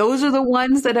those are the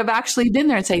ones that have actually been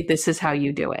there and say, this is how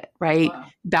you do it, right? Wow.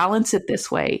 Balance it this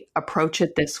way, approach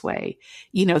it this way,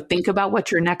 think about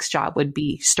what your next job would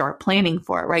be, start planning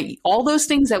for it, right? All those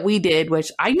things that we did,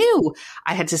 which I knew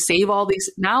I had to save all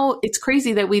these. Now it's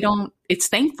crazy that it's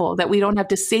thankful that we don't have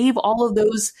to save all of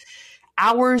those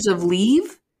hours of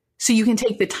leave so you can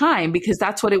take the time, because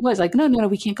that's what it was. Like, no,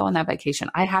 we can't go on that vacation.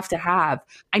 I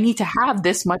need to have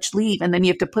this much leave. And then you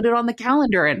have to put it on the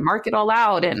calendar and mark it all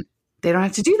out, and they don't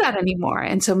have to do that anymore.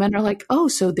 And so men are like, oh,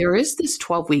 so there is this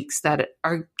 12 weeks that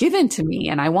are given to me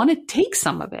and I want to take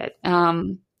some of it.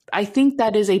 I think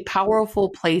that is a powerful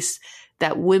place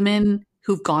that women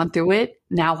who've gone through it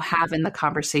now have in the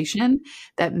conversation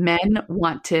that men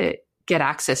want to get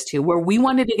access to, where we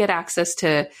wanted to get access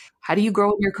to. How do you grow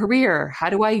in your career?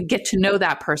 How do I get to know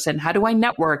that person? How do I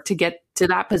network to get to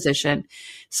that position?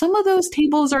 Some of those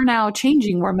tables are now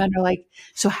changing where men are like,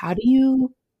 so how do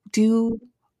you do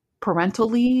parental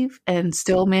leave and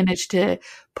still manage to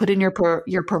put in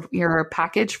your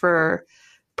package for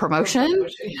promotion. Okay,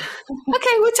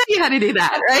 we'll tell you how to do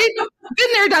that, right? Been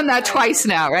there, done that twice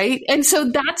now, right? And so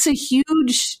that's a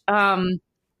huge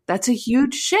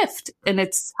shift, and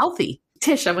it's healthy.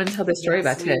 Tish, I want to tell this story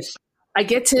about Tish. I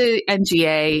get to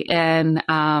NGA,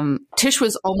 and Tish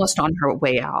was almost on her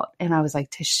way out, and I was like,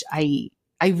 Tish, I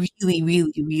really,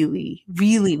 really, really,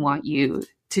 really want you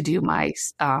to do my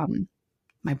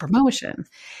promotion.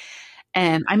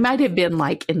 And I might have been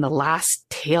like in the last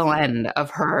tail end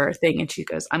of her thing. And she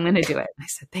goes, I'm going to do it. And I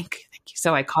said, thank you. Thank you.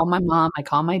 So I call my mom, I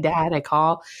call my dad, I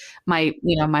call my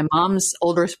mom's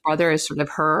oldest brother is sort of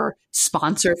her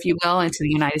sponsor, if you will, into the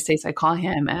United States. I call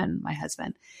him and my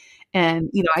husband. And,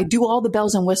 I do all the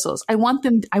bells and whistles. I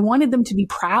wanted them to be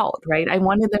proud, right? I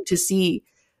wanted them to see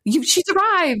she's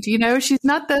arrived, she's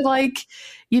not the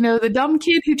the dumb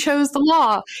kid who chose the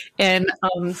law. And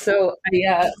so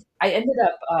I ended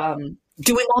up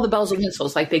doing all the bells and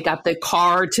whistles. Like they got the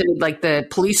car to the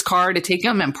police car to take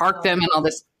them and park them and all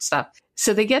this stuff.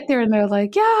 So they get there and they're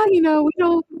like, yeah,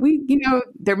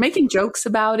 they're making jokes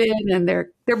about it and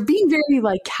they're being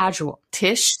very casual.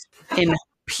 Tish, in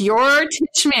pure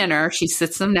Tish manner, she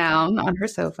sits them down on her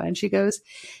sofa and she goes,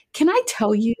 can I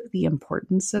tell you the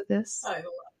importance of this? I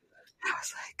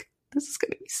was like, this is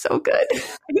going to be so good.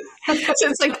 So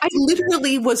it's I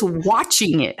literally was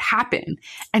watching it happen.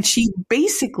 And she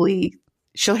basically,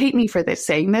 she'll hate me for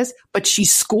saying this, but she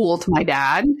schooled my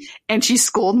dad and she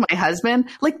schooled my husband.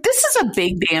 This is a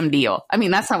big damn deal. I mean,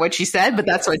 that's not what she said, but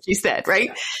that's what she said, right?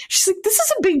 She's like, this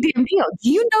is a big damn deal.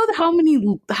 Do you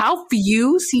know how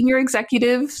few senior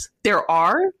executives there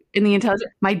are in the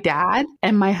intelligence? My dad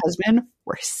and my husband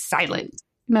were silent.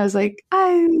 And I was like,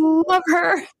 I love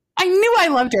her. I knew I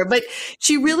loved her, but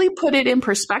she really put it in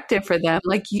perspective for them.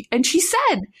 And she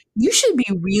said, you should be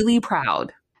really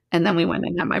proud. And then we went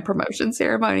and had my promotion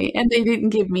ceremony and they didn't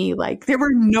give me there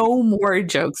were no more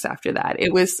jokes after that.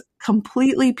 It was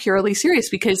completely purely serious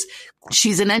because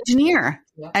she's an engineer.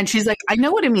 Yeah. And she's like, I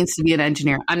know what it means to be an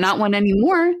engineer. I'm not one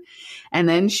anymore. And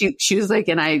then she was like,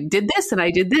 and I did this and I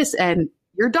did this. And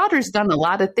your daughter's done a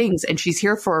lot of things and she's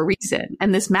here for a reason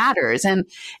and this matters. And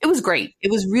it was great. It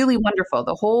was really wonderful.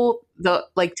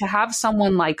 To have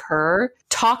someone like her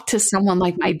talk to someone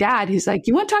like my dad, who's like,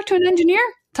 you want to talk to an engineer?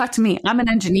 Talk to me. I'm an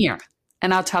engineer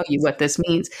and I'll tell you what this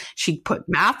means. She put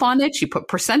math on it. She put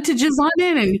percentages on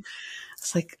it. And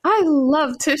it's like, I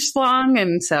love Tish Long.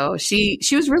 And so she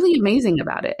was really amazing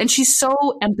about it. And she's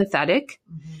so empathetic.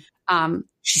 Mm-hmm.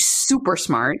 She's super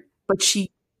smart, but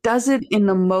she does it in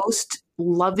the most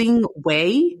loving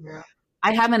way. Yeah.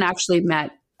 I haven't actually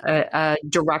met a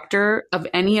director of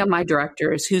any of my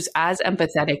directors who's as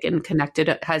empathetic and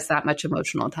connected, has that much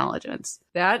emotional intelligence.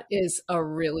 That is a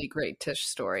really great Tish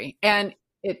story. And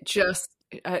it just,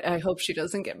 I hope she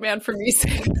doesn't get mad for me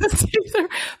saying this either,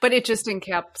 but it just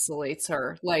encapsulates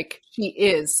her. She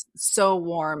is so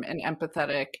warm and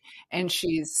empathetic and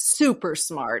she's super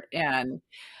smart. And,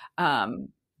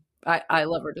 I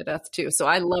love her to death too. So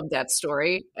I love that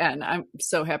story. And I'm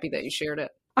so happy that you shared it.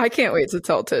 I can't wait to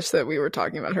tell Tish that we were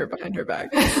talking about her behind her back.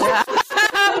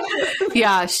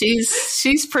 Yeah,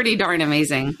 she's pretty darn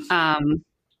amazing. And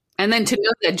then to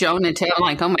know that Joan and Tim, I'm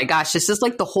like, oh my gosh, this is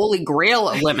the holy grail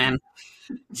of women.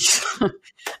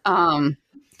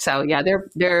 So yeah,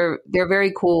 they're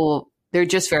very cool. They're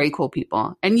just very cool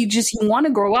people. And you want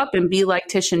to grow up and be like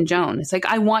Tish and Joan. It's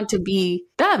I want to be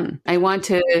them. I want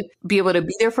to be able to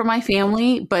be there for my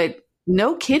family, but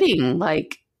no kidding,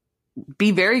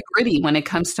 be very gritty when it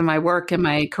comes to my work and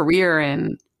my career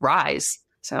and rise.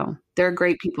 So they're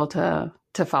great people to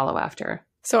follow after.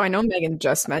 So I know Megan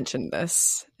just mentioned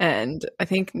this, and I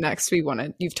think next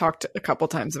you've talked a couple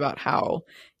times about how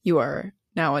you are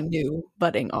now a new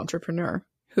budding entrepreneur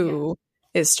who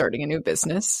is starting a new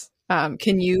business.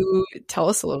 Can you tell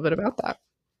us a little bit about that?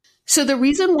 So the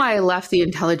reason why I left the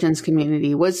intelligence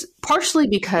community was partially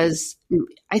because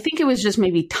I think it was just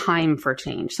maybe time for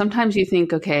change. Sometimes you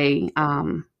think, okay,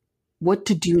 what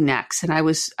to do next? And I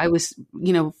was,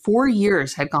 4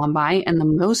 years had gone by and the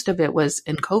most of it was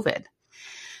in COVID.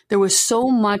 There was so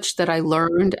much that I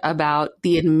learned about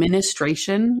the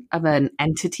administration of an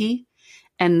entity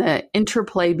and the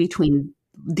interplay between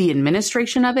the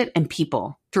administration of it and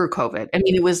people through COVID. I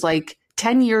mean, it was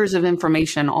 10 years of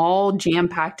information, all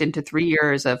jam-packed into 3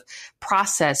 years of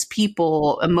process,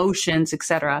 people, emotions,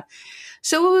 etc.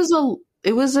 So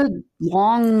it was a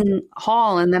long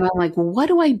haul. And then I'm like, well, what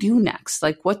do I do next?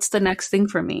 What's the next thing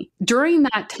for me? During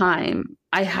that time,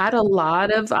 I had a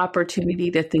lot of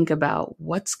opportunity to think about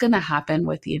what's going to happen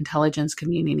with the intelligence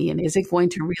community. And is it going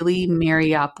to really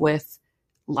marry up with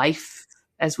life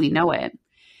as we know it?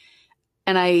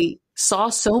 And I saw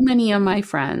so many of my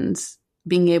friends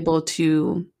being able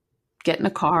to get in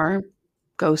a car,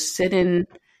 go sit in,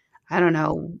 I don't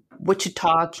know,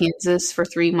 Wichita, Kansas for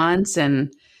 3 months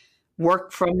and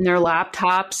work from their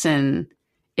laptops and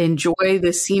enjoy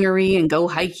the scenery and go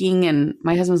hiking. And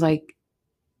my husband's like,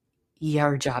 yeah,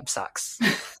 our job sucks.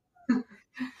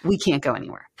 We can't go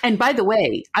anywhere. And by the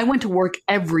way, I went to work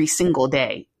every single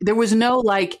day. There was no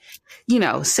like,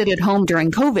 sit at home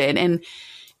during COVID. And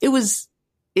it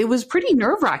was pretty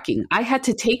nerve-wracking. I had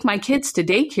to take my kids to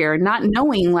daycare, not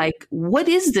knowing like, what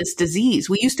is this disease?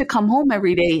 We used to come home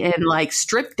every day and like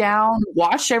strip down,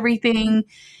 wash everything.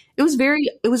 It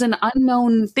was an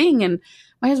unknown thing. And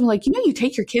my husband was like, you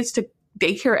take your kids to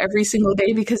daycare every single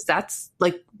day because that's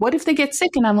like, what if they get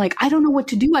sick? And I'm like, I don't know what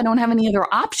to do. I don't have any other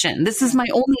option. This is my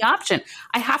only option.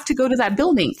 I have to go to that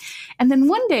building. And then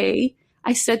one day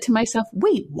I said to myself,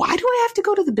 wait, why do I have to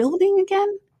go to the building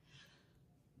again?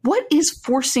 What is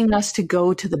forcing us to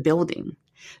go to the building?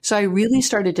 So I really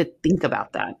started to think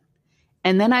about that.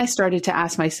 And then I started to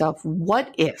ask myself,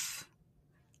 what if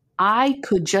I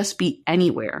could just be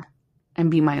anywhere and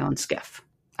be my own skiff?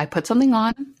 I put something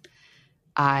on.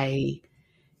 I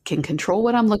can control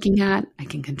what I'm looking at. I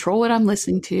can control what I'm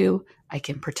listening to. I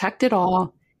can protect it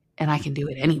all. And I can do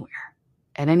it anywhere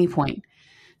at any point.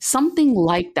 Something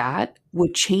like that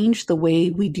would change the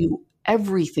way we do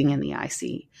everything in the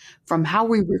IC, from how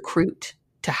we recruit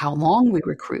to how long we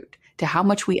recruit to how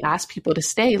much we ask people to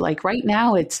stay. Like right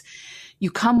now, it's you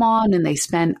come on and they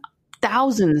spend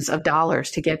thousands of dollars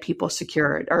to get people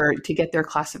secured or to get their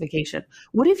classification.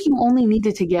 What if you only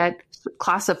needed to get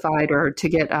classified or to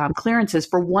get clearances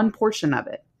for one portion of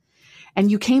it?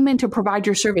 And you came in to provide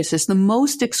your services, the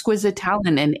most exquisite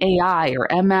talent in AI or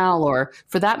ML or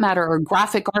for that matter, or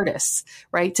graphic artists,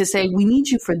 right? To say, we need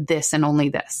you for this and only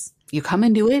this. You come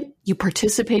and do it. You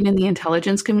participate in the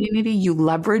intelligence community. You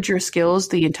leverage your skills.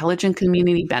 The intelligence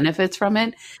community benefits from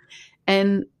it.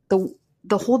 And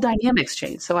the whole dynamics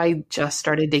change. So I just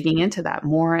started digging into that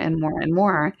more and more and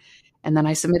more. And then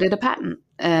I submitted a patent.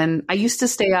 And I used to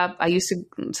stay up.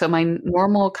 So my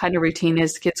normal kind of routine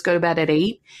is kids go to bed at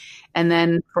 8. And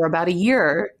then for about a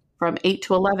year, from 8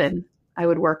 to 11, I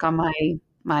would work on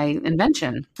my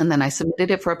invention. And then I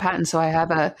submitted it for a patent. So I have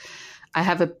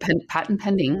a patent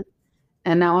pending.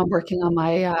 And now I'm working on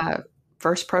my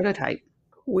first prototype.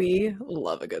 We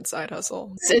love a good side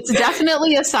hustle. It's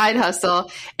definitely a side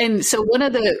hustle. And so one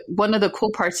of the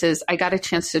cool parts is I got a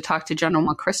chance to talk to General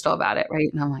McChrystal about it,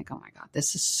 right? And I'm like, oh my God,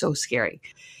 this is so scary.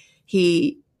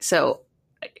 So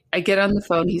I get on the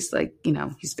phone. He's like,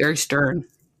 he's very stern,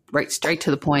 right, straight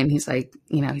to the point. He's like,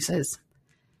 he says,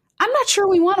 I'm not sure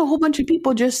we want a whole bunch of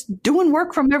people just doing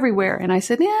work from everywhere. And I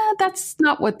said, yeah, that's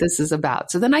not what this is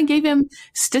about. So then I gave him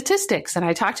statistics and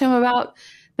I talked to him about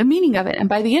the meaning of it. And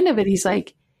by the end of it, he's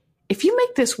like, if you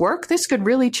make this work, this could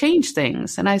really change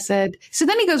things. And I said, so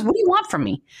then he goes, what do you want from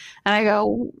me? And I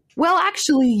go, well,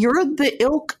 actually, you're the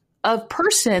ilk of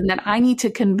person that I need to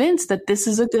convince that this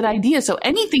is a good idea. So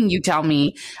anything you tell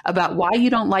me about why you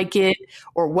don't like it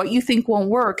or what you think won't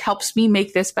work helps me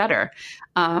make this better.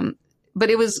 But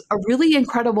it was a really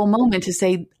incredible moment to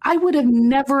say, I would have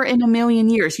never in a million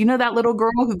years, that little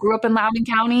girl who grew up in Loudoun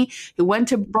County, who went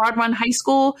to Broad Run High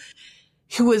School,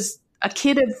 who was a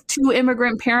kid of 2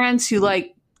 immigrant parents who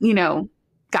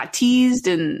got teased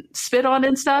and spit on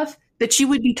and stuff, that she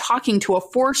would be talking to a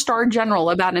 4-star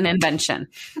general about an invention.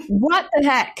 What the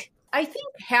heck? I think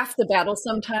half the battle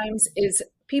sometimes is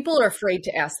people are afraid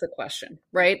to ask the question,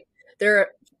 right?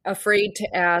 They're afraid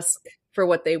to ask for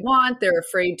what they want. They're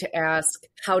afraid to ask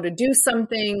how to do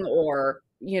something, or,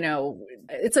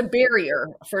 it's a barrier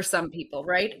for some people,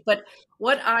 right? But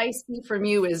what I see from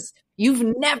you is you've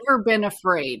never been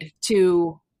afraid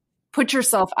to put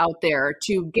yourself out there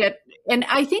to get, and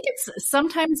I think it's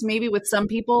sometimes maybe with some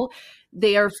people,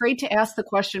 they are afraid to ask the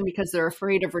question because they're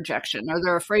afraid of rejection, or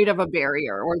they're afraid of a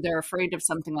barrier, or they're afraid of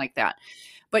something like that.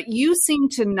 But you seem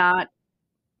to not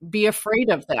be afraid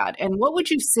of that. And what would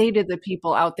you say to the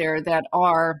people out there that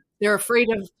they're afraid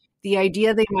of the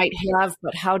idea they might have,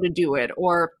 but how to do it,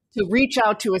 or to reach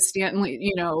out to a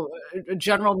Stanley,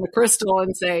 General McChrystal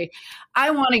and say,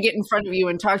 I want to get in front of you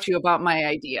and talk to you about my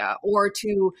idea, or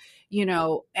to,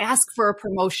 ask for a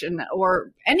promotion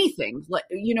or anything.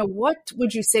 What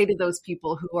would you say to those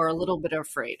people who are a little bit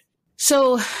afraid?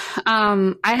 So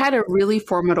I had a really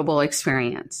formidable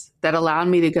experience that allowed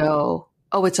me to go,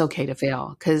 oh, it's okay to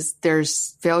fail, because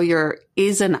failure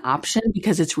is an option,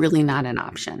 because it's really not an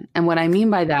option. And what I mean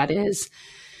by that is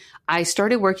I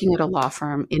started working at a law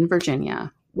firm in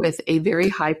Virginia with a very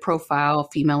high profile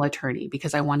female attorney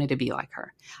because I wanted to be like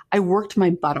her. I worked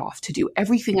my butt off to do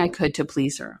everything I could to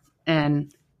please her.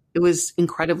 And it was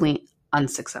incredibly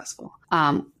unsuccessful.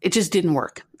 It just didn't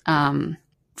work.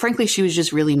 Frankly, she was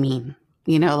just really mean.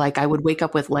 You know, like I would wake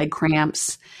up with leg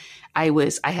cramps. I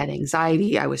had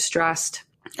anxiety. I was stressed.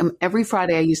 Every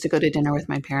Friday I used to go to dinner with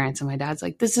my parents and my dad's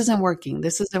like, this isn't working.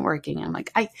 This isn't working. I'm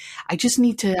like, I just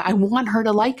need to, I want her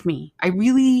to like me.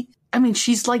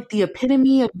 She's like the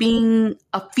epitome of being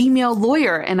a female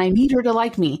lawyer and I need her to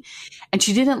like me. And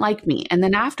she didn't like me. And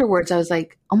then afterwards I was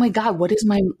like, oh my God, what is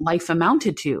my life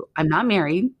amounted to? I'm not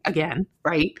married again,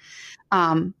 right?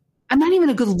 I'm not even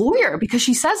a good lawyer because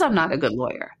she says I'm not a good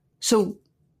lawyer. So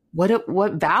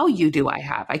what value do I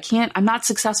have? I'm not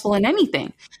successful in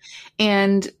anything.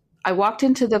 And I walked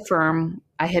into the firm.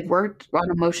 I had worked on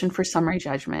a motion for summary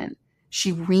judgment.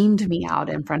 She reamed me out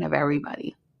in front of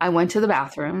everybody. I went to the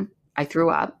bathroom. I threw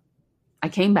up. I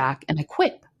came back and I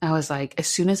quit. I was like, as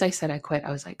soon as I said I quit,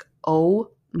 I was like,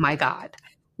 oh my God,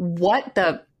 what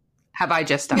the have I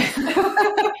just done?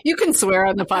 You can swear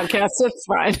on the podcast. It's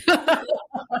fine.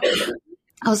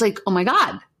 I was like, oh my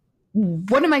God,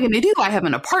 what am I going to do? I have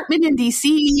an apartment in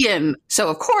DC. And so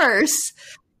of course,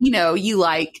 you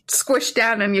like squish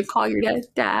down and you call your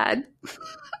dad.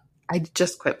 I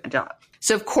just quit my job.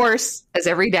 So of course, as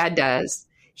every dad does,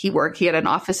 he had an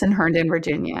office in Herndon,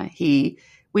 Virginia.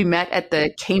 We met at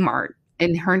the Kmart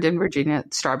in Herndon, Virginia,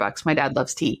 Starbucks. My dad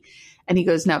loves tea. And he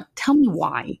goes, now tell me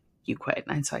why you quit.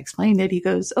 And so I explained it. He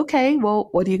goes, okay, well,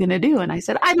 what are you going to do? And I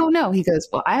said, I don't know. He goes,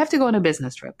 well, I have to go on a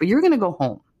business trip, but you're going to go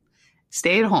home,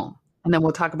 stay at home. And then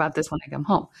we'll talk about this when I come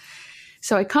home.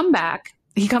 So I come back,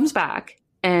 he comes back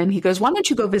and he goes, why don't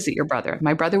you go visit your brother?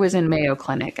 My brother was in Mayo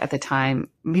Clinic at the time.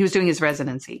 He was doing his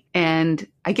residency. And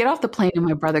I get off the plane and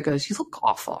my brother goes, you look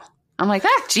awful. I'm like,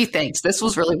 gee, thanks. This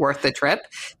was really worth the trip.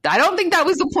 I don't think that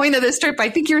was the point of this trip. I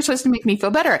think you were supposed to make me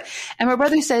feel better. And my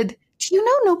brother said, do you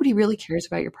know nobody really cares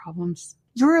about your problems?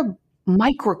 You're a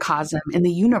microcosm in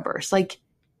the universe. Like,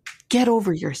 get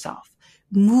over yourself.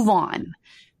 Move on.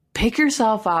 Pick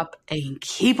yourself up and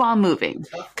keep on moving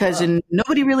because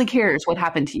nobody really cares what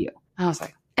happened to you. I was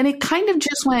like, and it kind of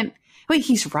just went, wait,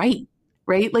 he's right?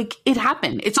 Like it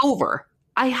happened. It's over.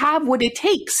 I have what it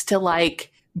takes to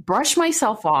like brush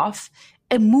myself off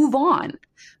and move on.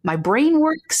 My brain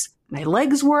works. My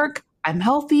legs work. I'm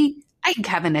healthy. I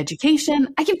have an education.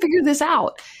 I can figure this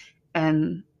out.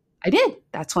 And I did.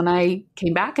 That's when I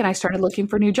came back and I started looking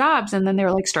for new jobs. And then they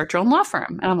were like, start your own law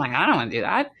firm. And I'm like, I don't want to do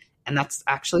that. And that's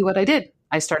actually what I did.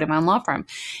 I started my own law firm.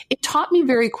 It taught me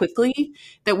very quickly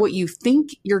that what you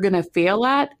think you're going to fail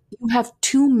at, you have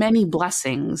too many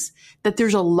blessings, that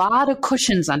there's a lot of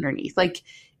cushions underneath. Like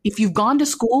if you've gone to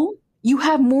school, you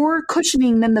have more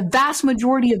cushioning than the vast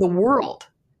majority of the world.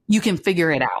 You can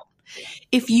figure it out.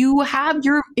 If your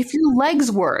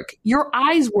legs work, your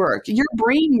eyes work, your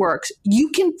brain works, you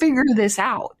can figure this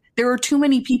out. There are too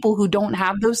many people who don't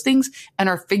have those things and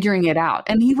are figuring it out.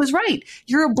 And he was right.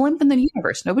 You're a blimp in the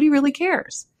universe. Nobody really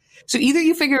cares. So either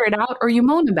you figure it out or you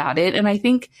moan about it. And I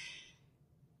think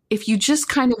if you just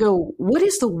kind of go, what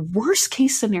is the worst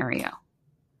case scenario?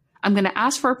 I'm going to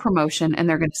ask for a promotion and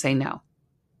they're going to say no.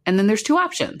 And then there's two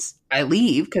options. I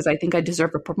leave because I think I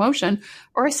deserve a promotion,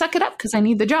 or I suck it up because I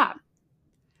need the job.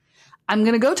 I'm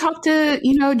going to go talk to,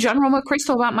 General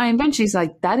McChrystal about my invention. He's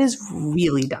like, that is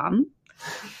really dumb.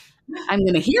 I'm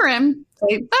going to hear him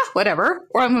say, whatever.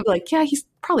 Or I'm going to be like, yeah, he's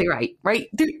probably right.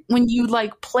 When you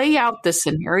like play out the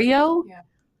scenario,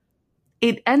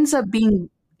 it ends up being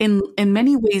in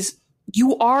many ways,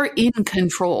 you are in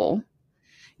control.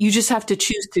 You just have to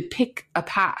choose to pick a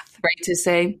path, right? To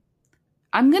say,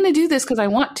 I'm going to do this because I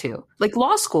want to. Like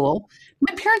law school,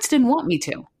 my parents didn't want me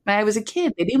to. When I was a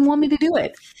kid, they didn't want me to do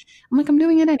it. I'm like, I'm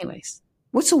doing it anyways.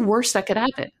 What's the worst that could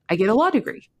happen? I get a law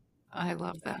degree. I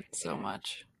love that so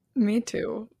much. Me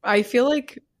too. I feel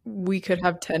like we could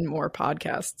have 10 more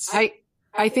podcasts.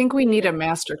 I think we need a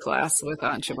masterclass with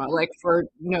Anjuma, like for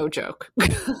no joke.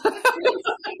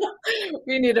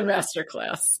 We need a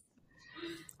masterclass.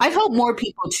 I hope more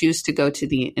people choose to go to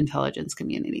the intelligence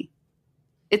community.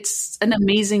 It's an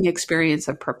amazing experience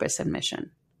of purpose and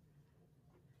mission.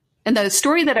 And the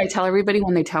story that I tell everybody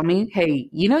when they tell me, hey,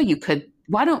 you could,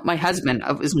 why don't my husband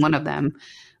is one of them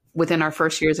within our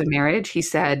first years of marriage. He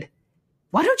said,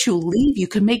 why don't you leave? You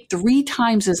could make 3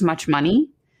 times as much money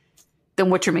than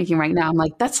what you're making right now. I'm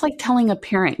like, that's like telling a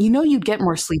parent, you'd get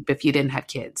more sleep if you didn't have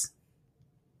kids.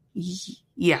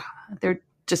 Yeah, they're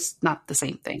just not the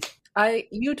same thing.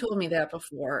 You told me that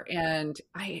before, and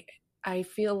I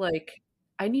feel like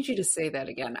I need you to say that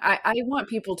again. I want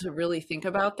people to really think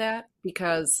about that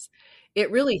because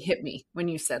it really hit me when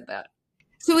you said that.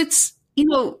 So it's,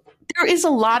 there is a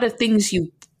lot of things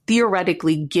you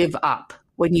theoretically give up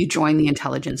when you join the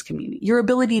intelligence community. Your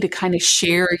ability to kind of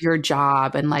share your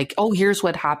job and like, oh, here's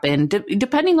what happened.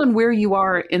 Depending on where you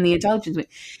are in the intelligence,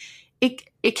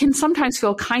 it can sometimes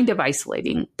feel kind of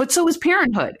isolating, but so is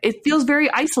parenthood. It feels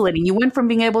very isolating. You went from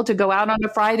being able to go out on a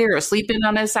Friday or sleep in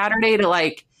on a Saturday to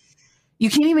like, you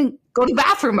can't even go to the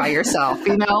bathroom by yourself,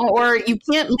 you know, or you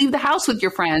can't leave the house with your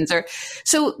friends. Or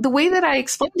so the way that I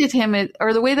explained it to him,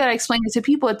 or the way that I explained it to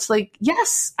people, it's like,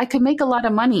 yes, I could make a lot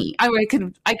of money. I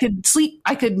could sleep.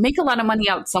 I could make a lot of money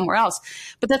out somewhere else.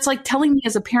 But that's like telling me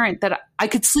as a parent that I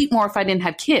could sleep more if I didn't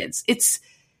have kids.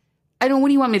 What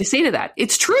do you want me to say to that?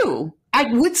 It's true. I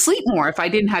would sleep more if I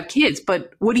didn't have kids,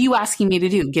 but what are you asking me to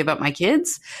do? Give up my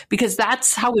kids? Because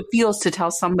that's how it feels to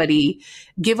tell somebody,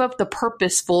 give up the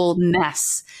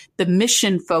purposefulness, the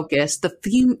mission focus, the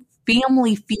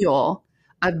family feel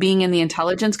of being in the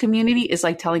intelligence community is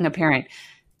like telling a parent,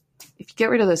 if you get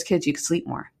rid of those kids, you can sleep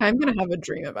more. I'm going to have a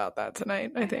dream about that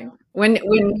tonight, I think.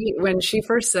 When she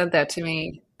first said that to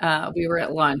me, we were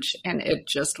at lunch and it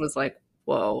just was like,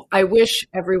 whoa, I wish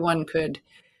everyone could.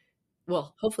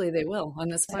 Well, hopefully they will on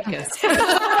this podcast.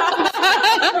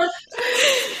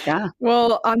 Yeah.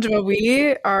 Well, Anjuma,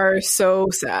 we are so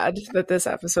sad that this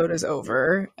episode is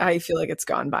over. I feel like it's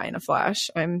gone by in a flash.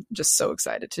 I'm just so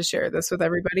excited to share this with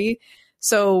everybody.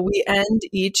 So we end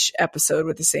each episode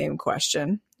with the same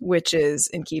question, which is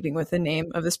in keeping with the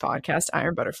name of this podcast,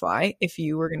 Iron Butterfly. If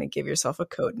you were going to give yourself a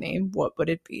code name, what would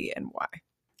it be and why?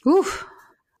 Oof.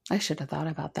 I should have thought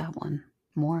about that one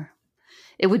more.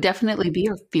 It would definitely be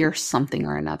a fierce something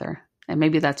or another. And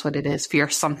maybe that's what it is,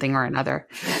 fierce something or another.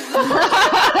 I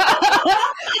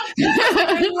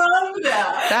love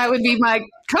that. That would be my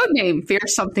code name,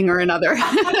 fierce something or another.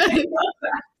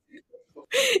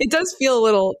 It does feel a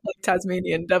little like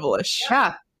Tasmanian devilish.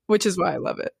 Yeah. Which is why I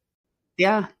love it.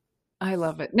 Yeah. I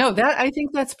love it. No, I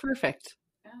think that's perfect.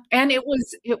 Yeah. And it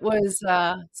was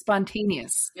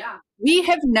spontaneous. Yeah. We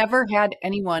have never had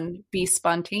anyone be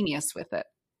spontaneous with it.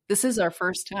 This is our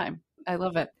first time. I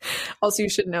love it. Also, you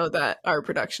should know that our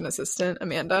production assistant,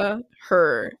 Amanda,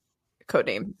 her code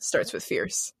name starts with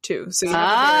fierce too. So you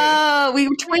have we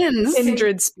were twins.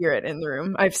 Kindred spirit in the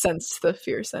room. I've sensed the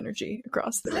fierce energy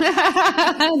across the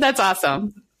room. That's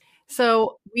awesome.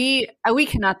 So we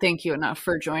cannot thank you enough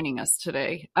for joining us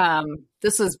today.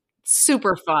 This is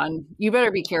super fun. You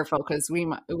better be careful because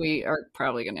we are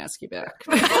probably going to ask you back.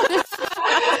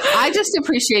 I just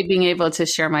appreciate being able to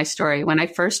share my story. When I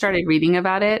first started reading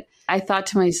about it, I thought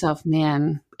to myself,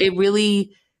 man, it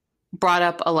really brought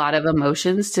up a lot of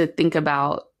emotions to think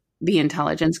about the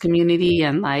intelligence community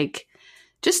and like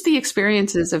just the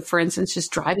experiences of, for instance,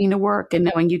 just driving to work and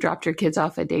knowing you dropped your kids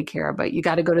off at daycare, but you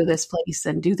got to go to this place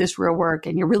and do this real work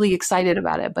and you're really excited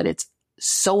about it, but it's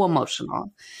so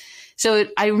emotional. So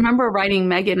I remember writing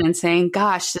Megan and saying,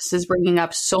 gosh, this is bringing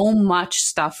up so much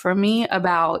stuff for me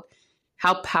about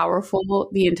how powerful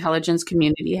the intelligence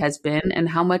community has been and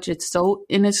how much it's so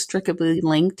inextricably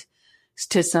linked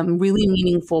to some really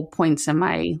meaningful points in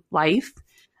my life.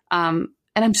 And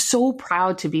I'm so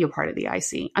proud to be a part of the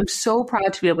IC. I'm so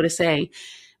proud to be able to say,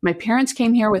 my parents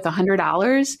came here with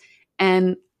 $100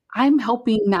 and I'm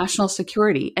helping national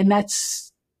security. And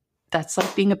that's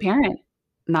like being a parent,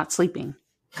 not sleeping,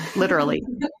 literally.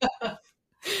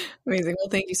 Amazing. Well,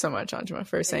 thank you so much, Anjuma,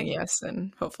 for saying yes.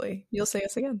 And hopefully you'll say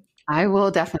yes again. I will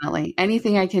definitely.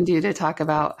 Anything I can do to talk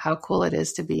about how cool it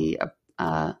is to be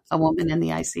a woman in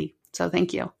the IC. So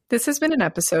thank you. This has been an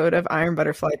episode of Iron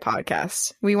Butterfly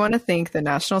Podcast. We want to thank the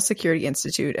National Security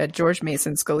Institute at George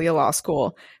Mason Scalia Law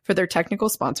School for their technical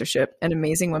sponsorship and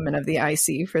Amazing Women of the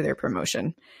IC for their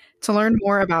promotion. To learn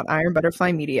more about Iron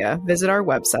Butterfly Media, visit our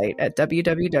website at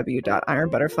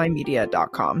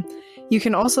www.ironbutterflymedia.com. You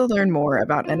can also learn more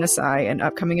about NSI and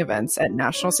upcoming events at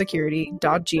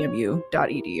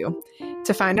nationalsecurity.gmu.edu.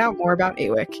 To find out more about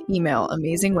AWIC, email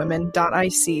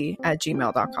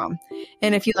amazingwomen.ic@gmail.com.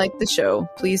 And if you like the show,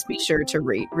 please be sure to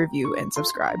rate, review, and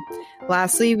subscribe.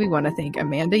 Lastly, we want to thank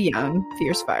Amanda Young,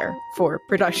 Fierce Fire, for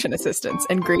production assistance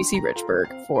and Gracie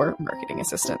Richburg for marketing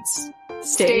assistance.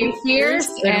 Stay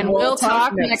fierce, and we'll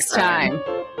talk next time.